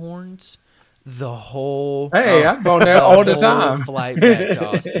Surly Horns. The whole I'm on there all the time. Flight back to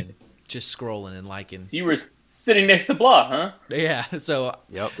Austin, just scrolling and liking. So you were sitting next to Blah, huh? Yeah. So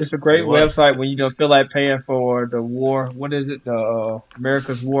it's a great website when you don't feel like paying for the war. What is it? The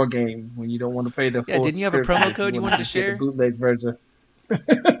America's War Game, when you don't want to pay the full. Yeah. Didn't you have a promo code you wanted to share? The bootleg version.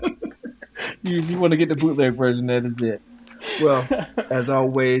 you want to get the bootleg version. That is it. Well, as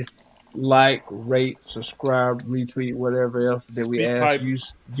always. Like, rate, subscribe, retweet, whatever else that we ask.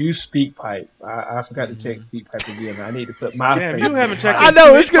 Use SpeakPipe. I forgot to check SpeakPipe again. I need to put my face. You haven't checked. I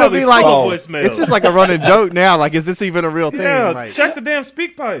know it's gonna be like it's just like a running joke now. Like, is this even a real thing? Yeah, check the damn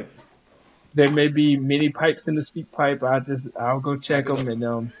SpeakPipe. There may be many pipes in the SpeakPipe. I'll go check them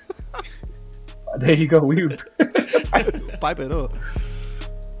and there you go. We pipe it up.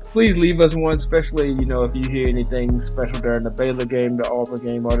 please leave us one, especially, if you hear anything special during the Baylor game, the Auburn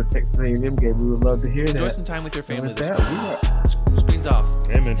game, or the Texas A&M game. We would love to hear Enjoy that. some time with your family With this that, week. Screens off.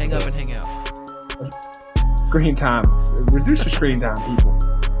 Amen. Hang up and hang out. Screen time. Reduce your screen time, people.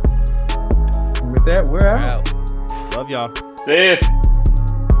 And with that, we're out. We're out. Love y'all. See ya.